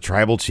Roman's a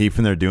tribal chief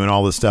and they're doing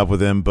all this stuff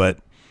with him, but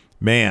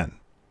man,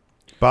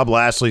 Bob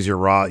Lashley's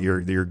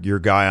your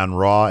guy on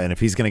Raw, and if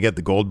he's going to get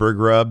the Goldberg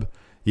rub,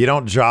 you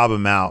don't job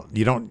him out.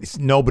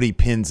 Nobody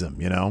pins him,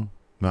 you know?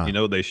 No. You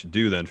know what they should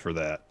do then for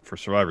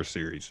Survivor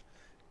Series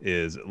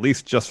is, at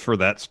least just for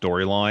that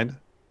storyline,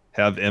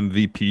 have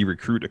MVP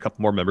recruit a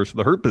couple more members of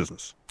the Hurt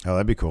Business. Oh,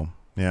 that'd be cool.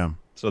 Yeah.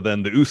 So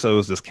then the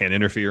Usos just can't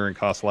interfere and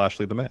cost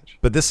Lashley the match.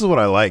 But this is what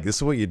I like. This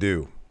is what you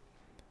do.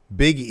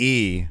 Big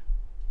E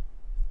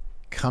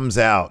comes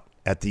out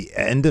at the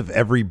end of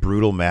every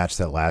brutal match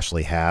that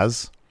Lashley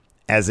has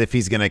as if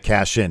he's going to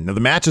cash in. Now, the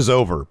match is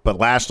over, but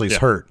Lashley's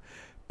hurt.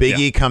 Big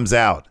E comes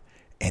out,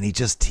 and he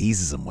just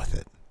teases him with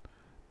it.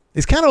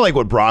 It's kind of like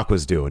what Brock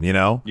was doing, you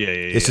know? Yeah.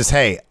 It's just,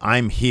 hey,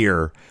 I'm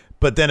here.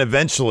 But then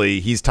eventually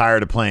he's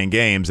tired of playing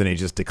games and he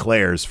just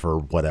declares for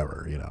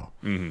whatever, you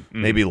know.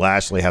 Maybe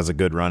Lashley has a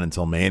good run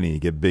until Mania. You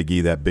give Big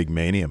E that big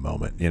Mania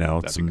moment, you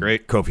know. That'd be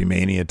great. Kofi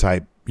Mania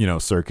type, you know,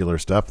 circular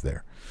stuff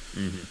there.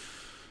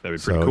 That'd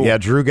be pretty cool. Yeah,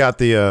 Drew got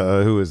the,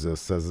 who is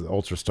this? Says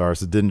Ultra Star.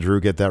 So didn't Drew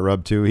get that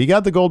rub too? He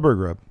got the Goldberg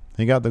rub.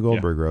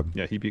 Rub.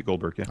 Yeah, he beat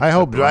Goldberg, yeah. I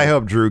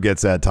hope Drew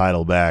gets that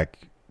title back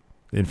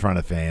in front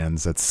of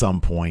fans at some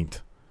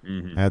point.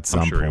 At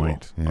some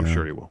point. I'm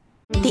sure he will.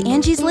 The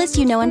Angie's List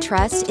you know and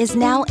trust is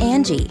now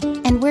Angie,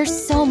 and we're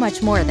so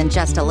much more than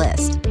just a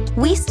list.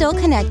 We still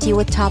connect you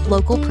with top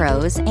local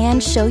pros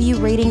and show you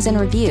ratings and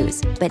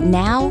reviews, but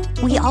now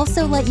we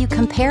also let you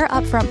compare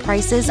upfront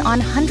prices on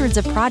hundreds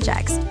of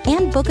projects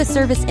and book a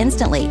service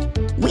instantly.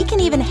 We can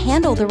even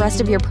handle the rest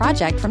of your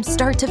project from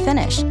start to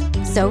finish.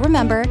 So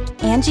remember,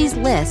 Angie's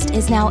List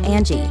is now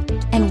Angie,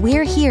 and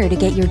we're here to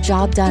get your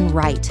job done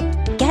right.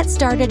 Get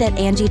started at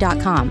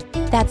Angie.com.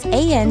 That's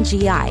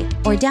ANGI,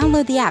 or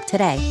download the app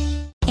today.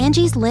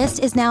 Angie's List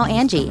is now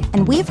Angie,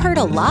 and we've heard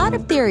a lot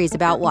of theories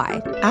about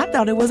why. I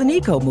thought it was an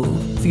eco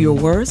move. Fewer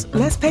words,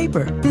 less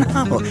paper.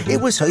 No, it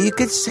was so you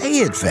could say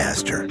it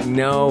faster.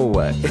 No,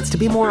 it's to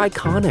be more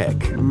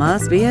iconic.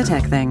 Must be a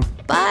tech thing.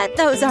 But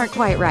those aren't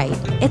quite right.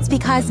 It's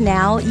because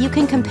now you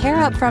can compare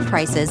upfront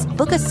prices,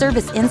 book a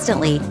service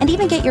instantly, and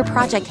even get your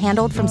project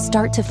handled from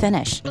start to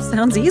finish.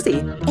 Sounds easy.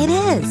 It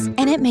is,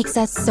 and it makes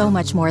us so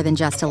much more than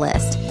just a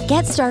list.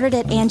 Get started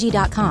at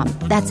Angie.com.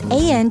 That's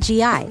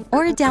ANGI,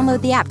 or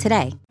download the app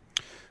today.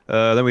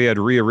 Then we had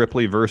Rhea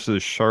Ripley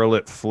versus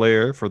Charlotte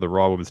Flair for the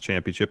Raw Women's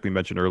Championship. We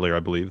mentioned earlier, I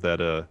believe, that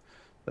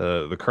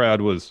the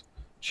crowd was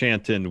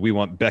chanting, "We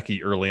want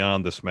Becky" early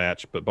on this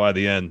match, but by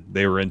the end,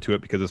 they were into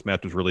it because this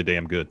match was really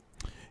damn good.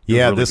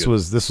 Yeah, this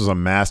was a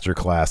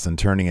masterclass in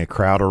turning a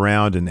crowd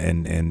around and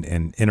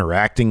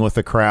interacting with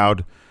the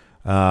crowd.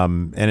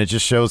 And it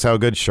just shows how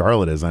good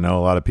Charlotte is. I know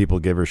a lot of people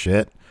give her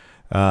shit.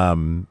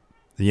 Why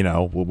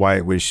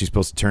was she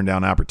supposed to turn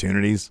down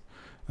opportunities?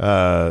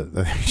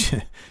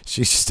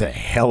 She's just a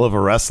hell of a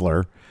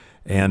wrestler.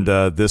 And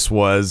this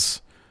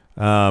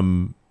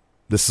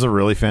is a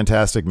really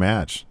fantastic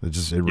match.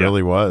 It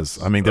really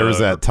was. I mean, there was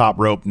that top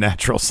rope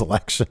natural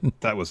selection.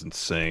 That was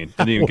insane.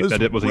 It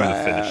wasn't even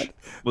the finish.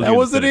 That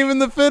wasn't even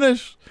the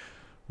finish.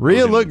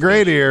 Rhea looked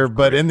great here,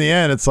 but in the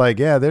end, it's like,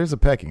 yeah, there's a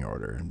pecking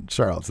order, and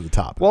Charlotte's at the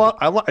top. Well,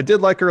 I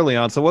did like early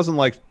on, so it wasn't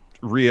like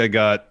Rhea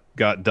got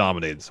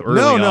dominated. So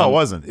early no, on, it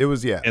wasn't. It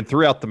was, yeah. And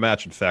throughout the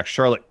match, in fact,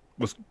 Charlotte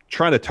was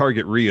trying to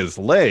target Rhea's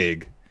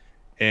leg,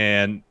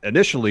 and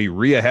initially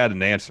Rhea had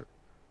an answer.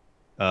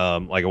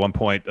 Like at one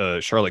point,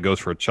 Charlotte goes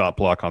for a chop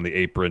block on the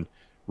apron.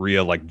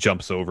 Rhea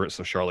jumps over it,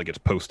 so Charlotte gets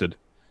posted,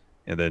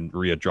 and then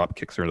Rhea drop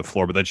kicks her to the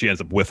floor. But then she ends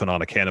up whiffing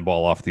on a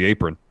cannonball off the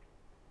apron.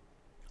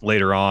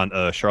 Later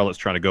on, Charlotte's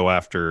trying to go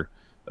after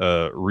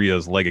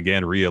Rhea's leg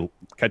again. Rhea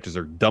catches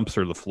her, dumps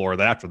her to the floor.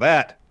 Then after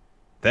that,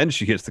 then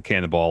she hits the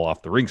cannonball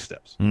off the ring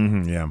steps.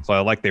 Mm-hmm, yeah. So I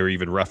like they were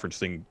even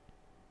referencing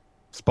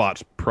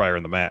spots prior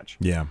in the match.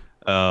 Yeah.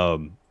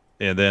 And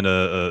then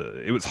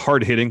it was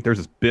hard hitting. There's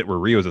this bit where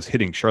Rhea was just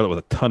hitting Charlotte with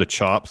a ton of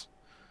chops.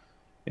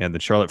 And then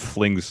Charlotte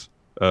flings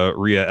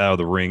Rhea out of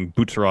the ring,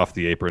 boots her off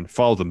the apron,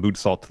 follows a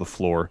moonsault to the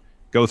floor,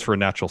 goes for a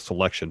natural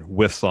selection,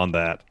 whiffs on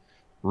that.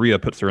 Rhea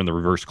puts her in the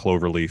reverse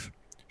cloverleaf.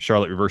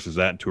 Charlotte reverses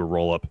that into a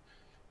roll-up.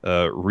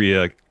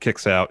 Rhea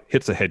kicks out,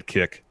 hits a head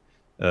kick,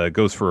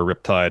 goes for a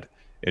riptide,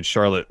 and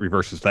Charlotte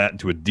reverses that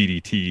into a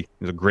DDT.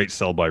 It's a great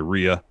sell by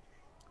Rhea.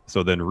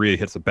 So then Rhea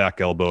hits a back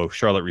elbow.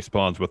 Charlotte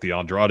responds with the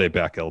Andrade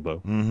back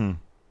elbow.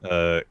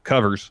 Mm-hmm.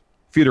 Covers,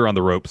 feet her on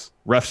the ropes.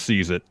 Ref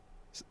sees it.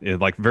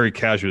 And very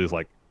casually is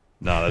like,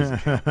 nah,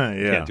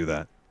 can't do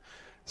that.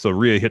 So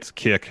Rhea hits a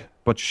kick,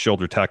 bunch of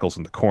shoulder tackles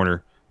in the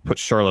corner, puts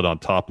Charlotte on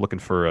top, looking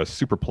for a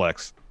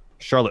superplex.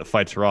 Charlotte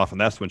fights her off, and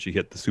that's when she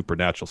hit the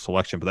supernatural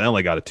selection, but they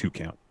only got a 2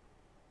 count.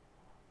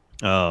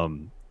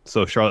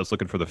 So Charlotte's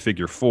looking for the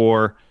figure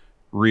 4.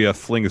 Rhea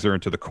flings her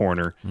into the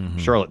corner. Mm-hmm.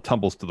 Charlotte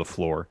tumbles to the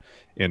floor,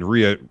 and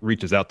Rhea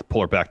reaches out to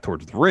pull her back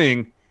towards the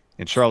ring,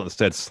 and Charlotte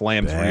instead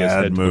slams Rhea's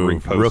head to the ring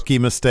post. Rookie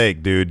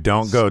mistake, dude.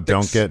 Dirtiest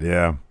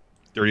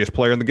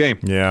player in the game.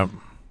 Yeah.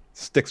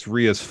 Sticks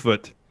Rhea's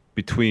foot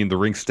between the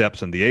ring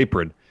steps and the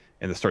apron,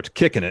 and then starts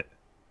kicking it.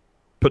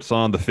 Puts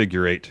on the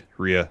figure 8.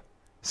 Rhea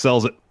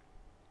sells it.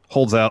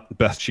 Holds out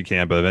best she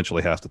can, but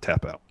eventually has to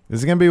tap out. This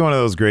is going to be one of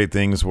those great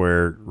things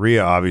where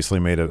Rhea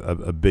obviously made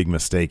a big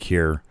mistake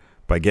here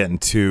by getting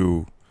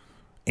too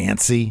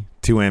antsy,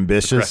 too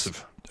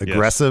ambitious,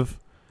 aggressive. Yes.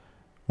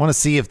 Want to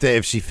see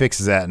if she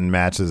fixes that in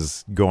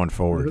matches going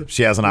forward. If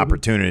she has an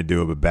opportunity to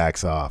do it, but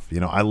backs off.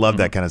 I love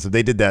that kind of stuff.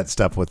 They did that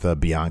stuff with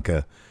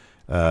Bianca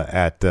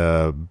at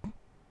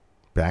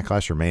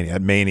Backlash or Mania,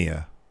 at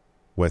Mania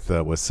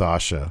with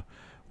Sasha,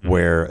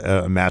 where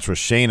a match with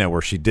Shayna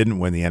where she didn't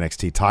win the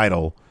NXT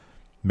title,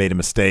 made a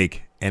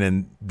mistake, and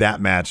in that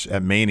match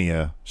at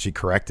Mania, she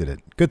corrected it.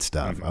 Good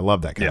stuff. I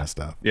love that kind of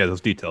stuff. Yeah, those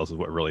details is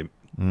what really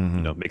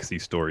makes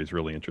these stories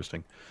really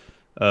interesting.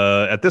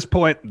 At this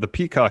point, the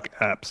Peacock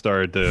app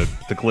started to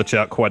glitch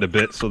out quite a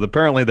bit. So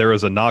apparently there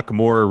was a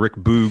Nakamura, Rick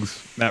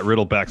Boogs, Matt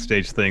Riddle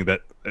backstage thing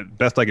that,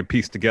 best I could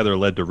piece together,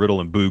 led to Riddle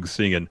and Boogs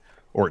singing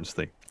Orton's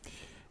thing.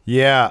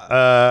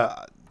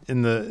 Yeah,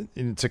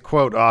 to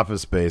quote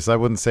Office Space, I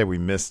wouldn't say we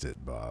missed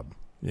it, Bob.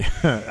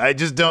 I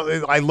just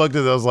don't. I looked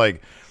at those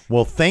like,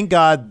 well, thank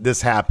God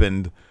this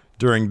happened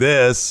during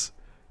this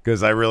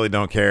because I really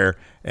don't care.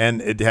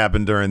 And it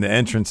happened during the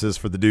entrances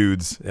for the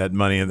dudes at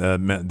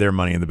their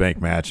Money in the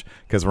Bank match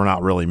because we're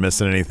not really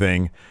missing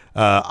anything.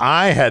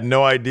 I had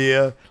no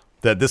idea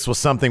that this was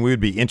something we would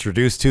be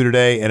introduced to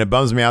today, and it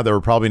bums me out that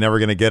we're probably never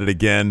going to get it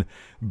again.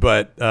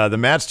 But the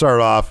match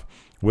started off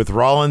with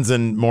Rollins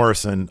and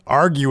Morrison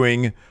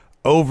arguing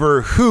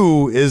over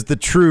who is the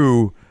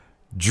true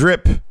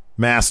drip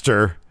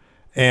master.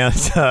 And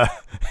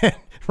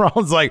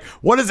Rollins like,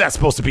 what is that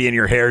supposed to be in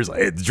your hair? He's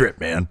like, it's drip,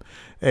 man.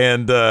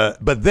 And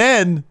but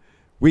then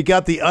we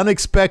got the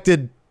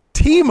unexpected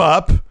team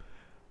up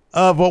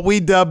of what we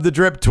dubbed the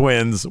Drip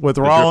Twins with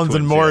Rollins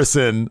and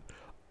Morrison.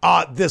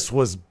 Yeah. This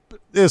was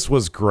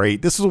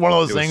great. This was one of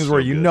those things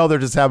where they're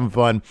just having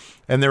fun,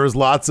 and there was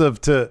lots of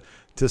to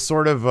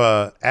sort of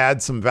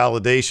add some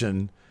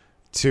validation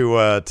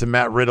to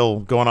Matt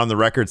Riddle going on the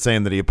record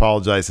saying that he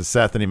apologized to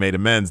Seth and he made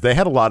amends. They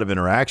had a lot of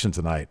interaction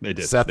tonight. They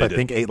did. Seth, I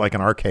think, ate like an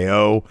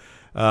RKO.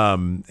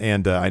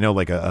 And I know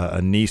like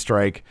a knee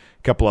strike,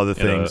 a couple other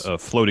things. A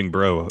floating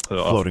bro.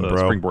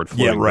 Springboard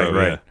floating yeah, right,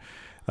 bro.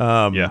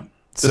 Right. Yeah.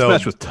 This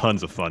match was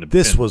tons of fun.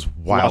 This was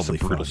wildly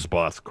fun. Brutal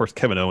spots. Of course,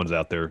 Kevin Owens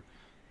out there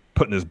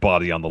putting his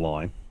body on the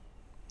line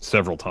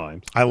several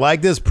times. I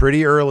like this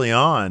pretty early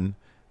on.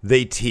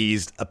 They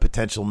teased a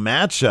potential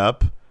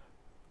matchup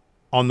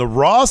On the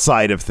Raw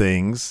side of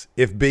things,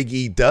 if Big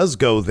E does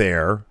go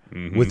there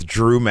with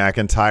Drew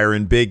McIntyre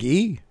and Big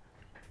E.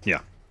 Yeah.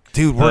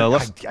 Dude,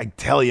 I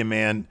tell you,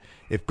 man,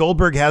 if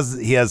Goldberg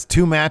has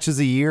 2 matches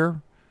a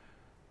year,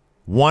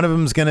 one of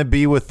them's going to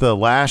be with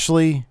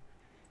Lashley.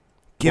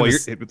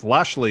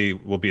 Lashley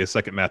will be a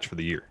second match for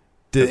the year.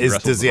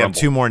 Does he have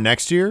 2 more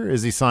next year?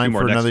 Is he signed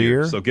for another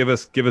year? So give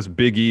us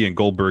Big E and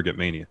Goldberg at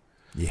Mania.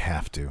 You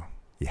have to.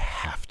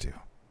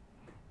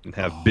 And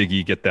have Big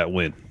E get that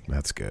win.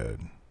 That's good.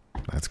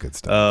 That's good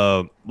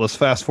stuff. Let's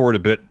fast forward a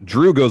bit.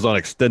 Drew goes on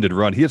extended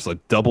run. He hits a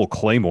double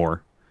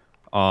Claymore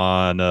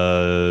on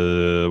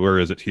where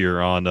is it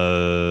here? On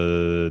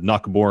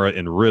Nakamura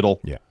and Riddle.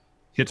 Yeah.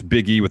 Hits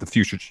Big E with a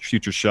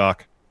future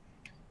shock.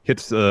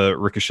 Hits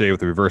Ricochet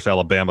with a reverse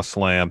Alabama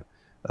slam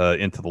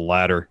into the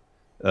ladder.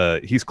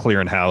 He's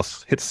clearing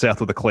house. Hits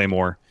Seth with a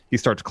Claymore. He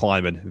starts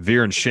climbing.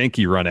 Veer and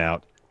Shanky run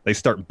out. They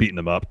start beating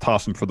him up,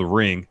 toss him for the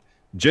ring.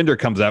 Jinder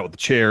comes out with the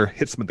chair,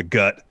 hits him in the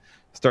gut,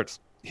 starts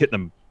hitting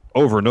him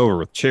over and over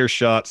with chair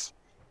shots.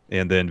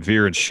 And then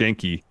Veer and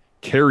Shanky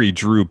carry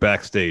Drew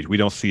backstage. We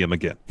don't see him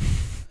again.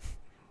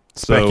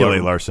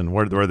 Speculate, Larson.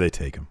 Where they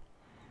take him?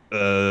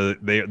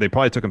 They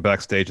probably took him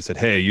backstage and said,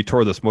 "Hey, you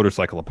tore this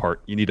motorcycle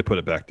apart. You need to put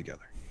it back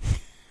together."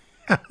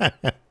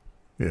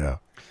 Yeah.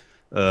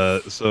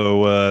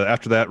 So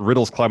after that,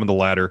 Riddle's climbing the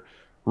ladder.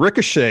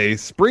 Ricochet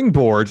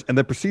springboards and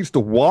then proceeds to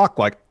walk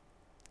like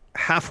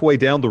halfway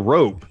down the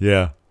rope.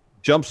 Yeah.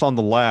 Jumps on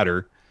the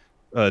ladder,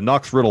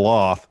 knocks Riddle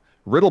off.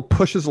 Riddle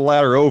pushes the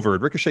ladder over.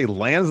 Ricochet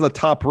lands on the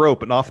top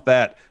rope, and off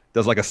that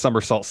does like a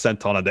somersault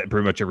senton on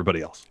pretty much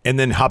everybody else. And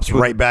then hops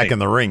right back in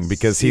the ring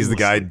because he's the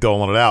guy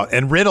doling it out.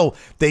 And Riddle,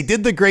 they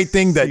did the great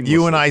thing that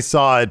you and I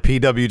saw at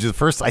PW. Just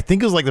first, I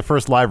think it was like the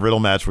first live Riddle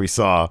match we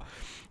saw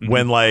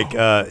when like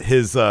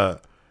his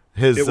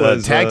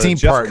tag team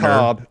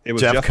partner,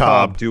 Jeff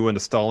Cobb doing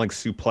the stalling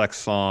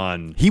suplex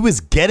on. He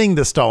was getting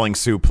the stalling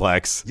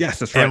suplex. Yes,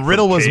 that's right. And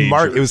Riddle was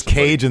It was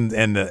Cage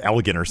and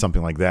Elegant or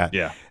something like that.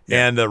 Yeah.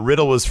 And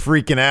Riddle was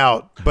freaking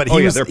out, but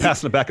they're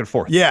passing it back and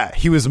forth. Yeah,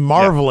 he was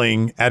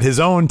marveling at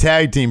his own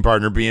tag team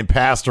partner being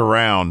passed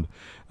around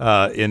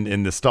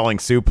in the stalling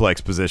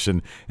suplex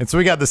position. And so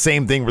we got the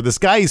same thing where this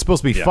guy he's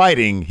supposed to be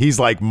fighting, he's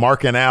like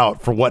marking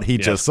out for what he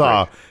just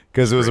saw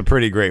because it was a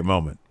pretty great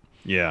moment.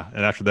 Yeah,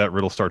 and after that,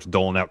 Riddle starts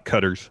doling out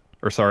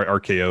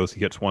RKOs. He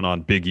hits one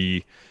on Big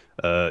E.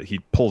 He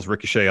pulls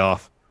Ricochet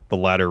off the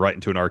ladder right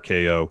into an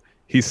RKO.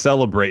 He's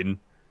celebrating.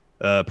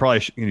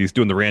 He's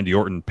doing the Randy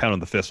Orton pounding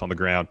the fist on the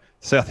ground.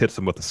 Seth hits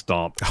him with a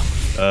stomp.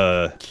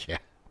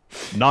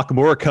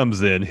 Nakamura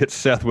comes in, hits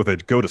Seth with a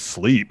go to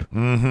sleep.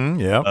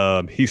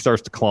 He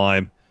starts to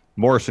climb.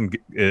 Morrison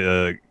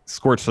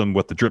squirts him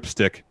with the drip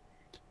stick.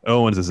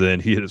 Owens is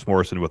in. He hits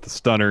Morrison with the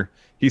stunner.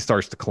 He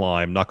starts to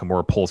climb.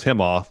 Nakamura pulls him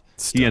off.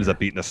 He ends up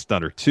beating a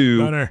stunner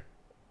too.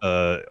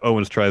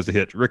 Owens tries to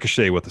hit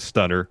Ricochet with a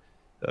stunner.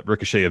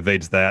 Ricochet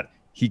evades that.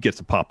 He gets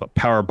a pop-up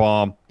power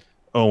bomb.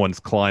 Owens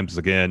climbs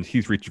again.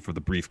 He's reaching for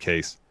the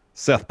briefcase.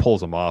 Seth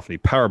pulls him off, and he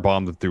power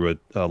bombed him through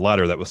a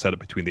ladder that was set up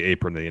between the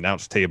apron and the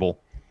announce table.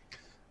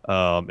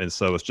 And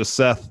so it's just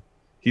Seth.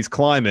 He's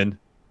climbing.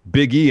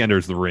 Big E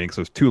enters the ring,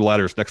 so it's 2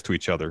 ladders next to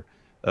each other.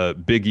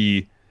 Big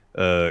E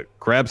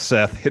grabs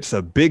Seth, hits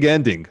a big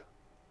ending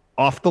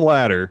off the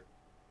ladder,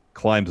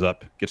 climbs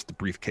up, gets the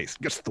briefcase,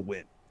 gets the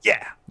win.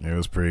 Yeah. It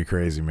was pretty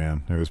crazy,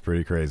 man. It was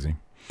pretty crazy.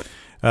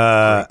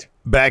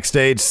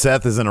 Backstage,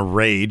 Seth is in a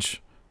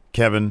rage.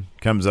 Kevin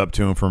comes up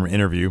to him from an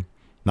interview.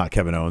 Not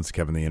Kevin Owens,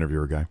 Kevin the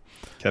interviewer guy.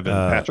 Kevin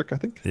Patrick, I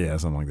think. Yeah,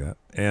 something like that.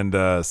 And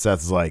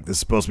Seth's like, this is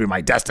supposed to be my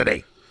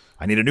destiny.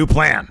 I need a new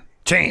plan.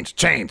 Change.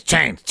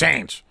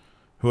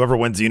 Whoever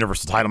wins the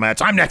Universal title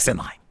match, I'm next in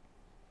line.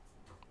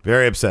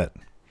 Very upset.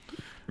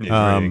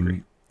 Yeah, very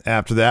angry.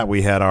 After that,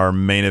 we had our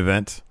main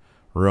event,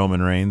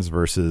 Roman Reigns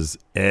versus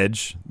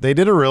Edge. They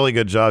did a really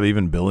good job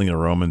even building a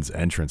Roman's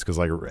entrance because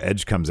like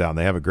Edge comes out and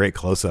they have a great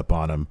close-up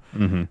on him,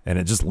 and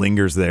it just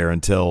lingers there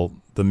until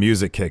the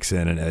music kicks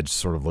in and Edge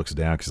sort of looks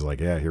down because he's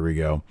like, yeah, here we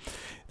go.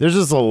 There's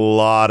just a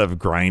lot of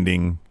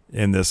grinding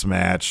in this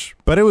match,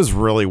 but it was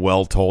really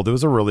well told. It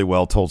was a really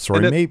well told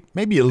story.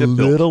 Maybe a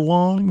little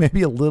long,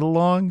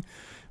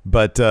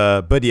 but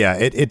yeah,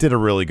 it did a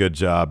really good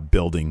job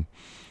building.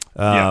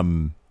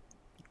 Edge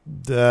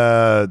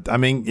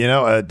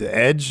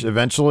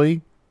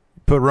eventually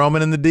put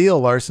Roman in the deal,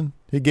 Larson.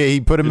 He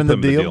put him in the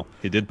deal.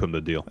 He did put him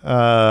in the deal.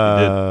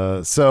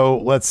 So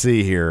let's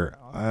see here.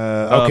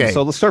 Okay.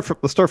 So let's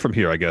start from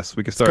here, I guess.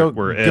 We can start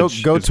where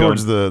Edge go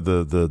towards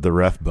the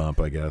ref bump,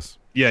 I guess.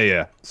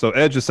 Yeah. So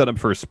Edge is set up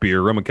for a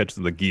spear. Roman catches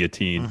the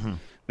guillotine.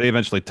 They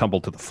eventually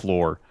tumble to the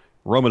floor.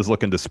 Roman is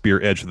looking to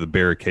spear Edge to the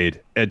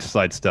barricade. Edge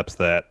sidesteps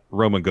that.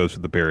 Roman goes to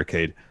the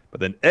barricade. But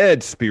then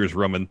Edge spears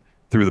Roman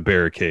through the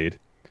barricade.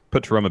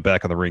 Puts Roman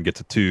back on the ring,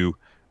 gets a 2.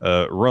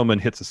 Roman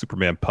hits a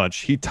Superman punch.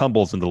 He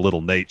tumbles into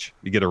Little Nate.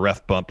 You get a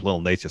ref bump.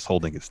 Little Nate's just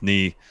holding his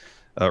knee.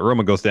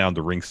 Roman goes down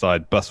to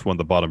ringside, busts one of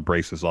the bottom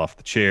braces off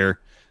the chair.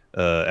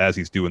 As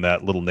he's doing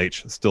that, Little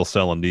Nate, still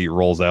selling knee,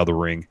 rolls out of the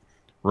ring.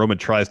 Roman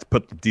tries to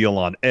put the deal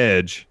on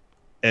Edge.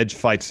 Edge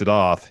fights it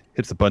off,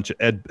 hits a bunch of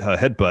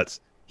headbutts.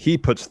 He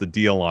puts the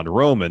deal on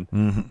Roman.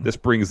 Mm-hmm. This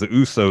brings the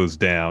Usos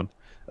down.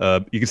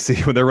 You can see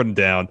when they're running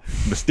down,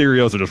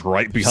 Mysterios are just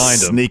right behind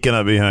them. Sneaking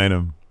up behind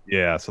him.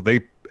 Yeah, so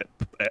right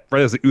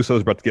as the Usos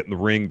are about to get in the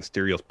ring,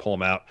 Mysterios pull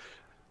them out.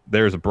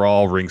 There's a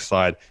brawl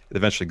ringside. It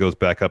eventually goes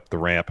back up the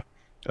ramp.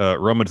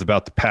 Roman's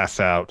about to pass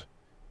out.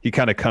 He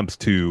kind of comes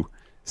to.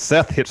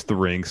 Seth hits the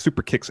ring,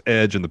 super kicks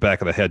Edge in the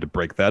back of the head to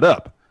break that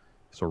up.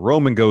 So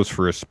Roman goes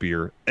for a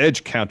spear.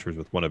 Edge counters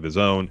with one of his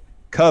own,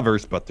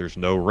 covers, but there's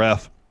no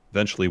ref.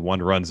 Eventually, one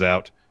runs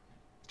out,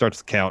 starts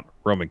the count.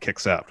 Roman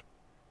kicks out.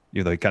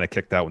 He kind of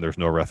kicked out when there's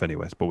no ref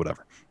anyways, but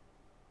whatever.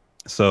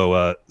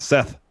 So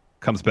Seth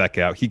comes back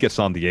out. He gets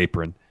on the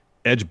apron.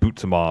 Edge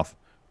boots him off.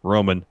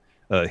 Roman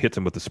hits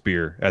him with the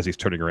spear as he's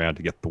turning around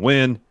to get the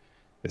win.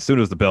 As soon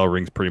as the bell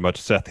rings, pretty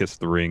much, Seth hits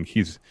the ring.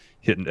 He's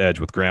hitting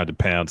Edge with ground and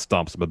pound,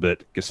 stomps him a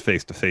bit, gets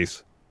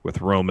face-to-face with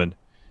Roman,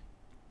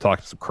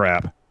 talks some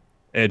crap.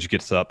 Edge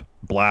gets up,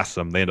 blasts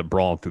him. They end up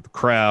brawling through the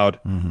crowd.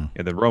 And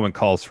then Roman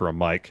calls for a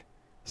mic,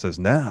 says,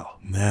 now,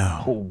 the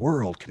whole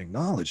world can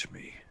acknowledge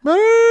me.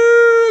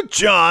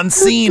 John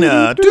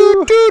Cena.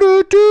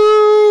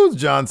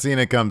 John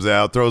Cena comes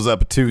out, throws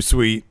up a too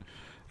sweet,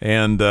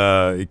 and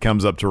he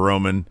comes up to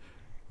Roman.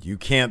 You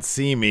can't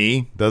see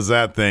me, does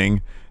that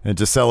thing, and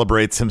just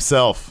celebrates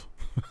himself.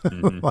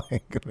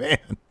 Like, man.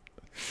 And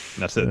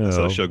that's it. That's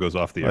how the show goes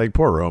off the air. Like,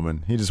 poor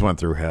Roman. He just went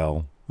through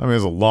hell. I mean, it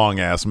was a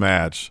long-ass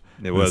match.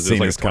 It was like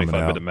a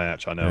 25-minute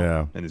match, I know.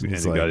 Yeah. And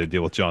he's got to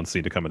deal with John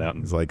Cena coming out.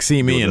 And he's like,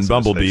 see me in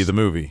Bumblebee, the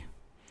movie.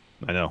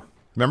 I know.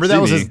 Remember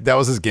that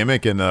was his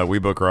gimmick in We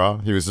Book Raw?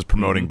 He was just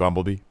promoting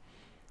Bumblebee.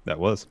 That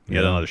was. He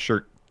had it on his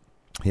shirt.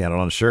 He had it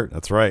on his shirt.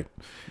 That's right.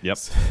 Yep.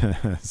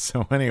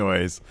 So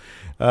anyways,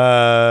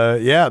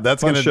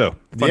 that's fun show.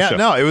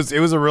 No, it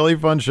was a really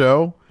fun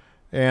show.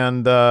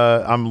 And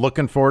I'm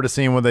looking forward to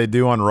seeing what they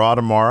do on Raw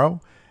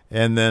tomorrow.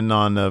 And then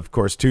on, of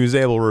course,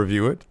 Tuesday, we'll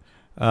review it.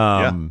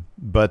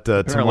 But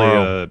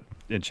tomorrow...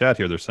 in chat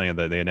here, they're saying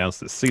that they announced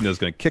that Cena is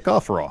going to kick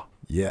off Raw.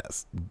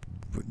 Yes.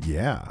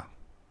 Yeah.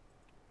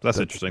 That's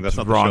interesting. That's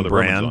not the wrong show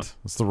brand.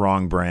 It's the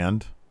wrong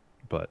brand.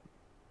 But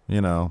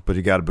you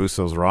got to boost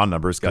those Raw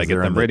numbers because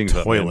they're in the ratings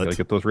toilet. Got to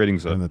get those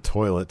ratings up. In the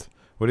toilet.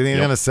 What do you think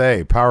he's going to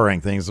say? Power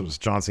rank things that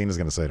John Cena's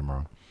going to say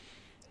tomorrow.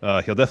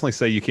 He'll definitely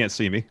say, you can't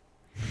see me.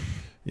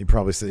 He'd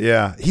probably say,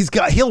 yeah.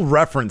 He'll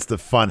reference the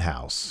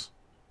Funhouse.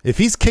 If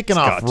he's kicking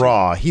off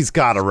Raw, he's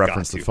got to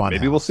reference the Funhouse.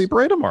 Maybe we'll see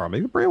Bray tomorrow.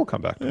 Maybe Bray will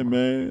come back tomorrow. Hey,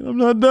 man, I'm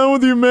not done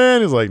with you,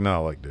 man. He's like,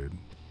 no, like, dude,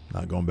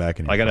 not going back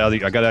anymore. I got out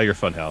of your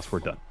Funhouse. We're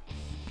done.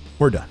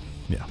 We're done.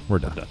 Yeah, we're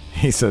done.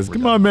 He says,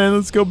 come on, man,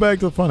 let's go back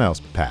to the Funhouse.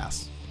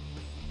 Pass.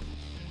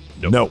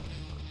 Nope.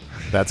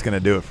 That's going to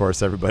do it for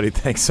us, everybody.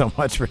 Thanks so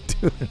much for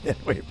tuning in.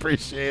 We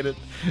appreciate it.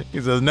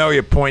 He says, no,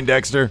 you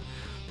Poindexter.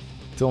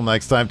 Till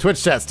next time.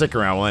 Twitch chat, stick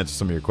around. We'll answer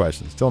some of your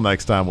questions. Till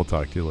next time, we'll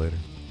talk to you later.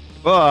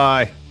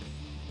 Bye.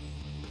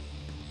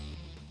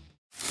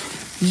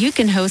 You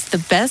can host the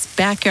best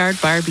backyard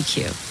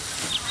barbecue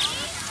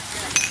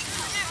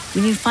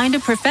when you find a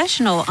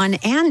professional on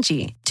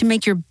Angie to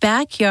make your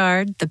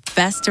backyard the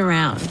best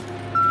around.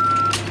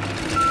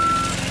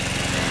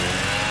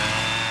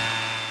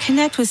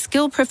 Connect with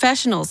skilled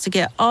professionals to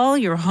get all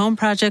your home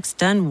projects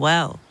done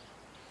well.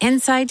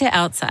 Inside to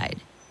outside,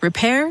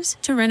 repairs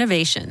to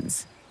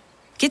renovations.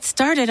 Get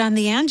started on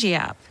the Angie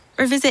app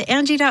or visit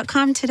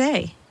Angie.com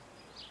today.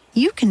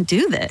 You can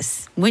do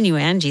this when you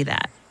Angie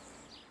that.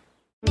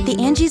 The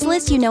Angie's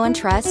List you know and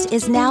trust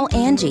is now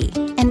Angie,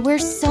 and we're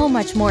so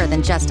much more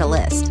than just a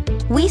list.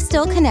 We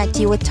still connect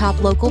you with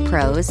top local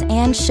pros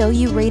and show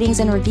you ratings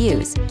and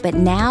reviews, but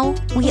now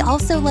we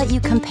also let you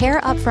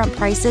compare upfront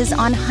prices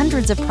on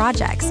hundreds of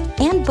projects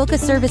and book a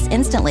service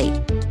instantly.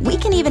 We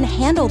can even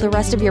handle the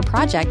rest of your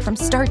project from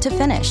start to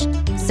finish.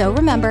 So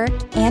remember,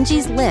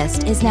 Angie's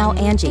List is now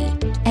Angie,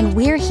 and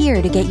we're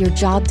here to get your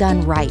job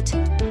done right.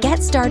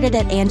 Get started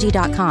at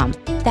Angie.com.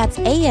 That's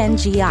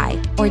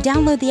ANGI, or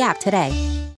download the app today.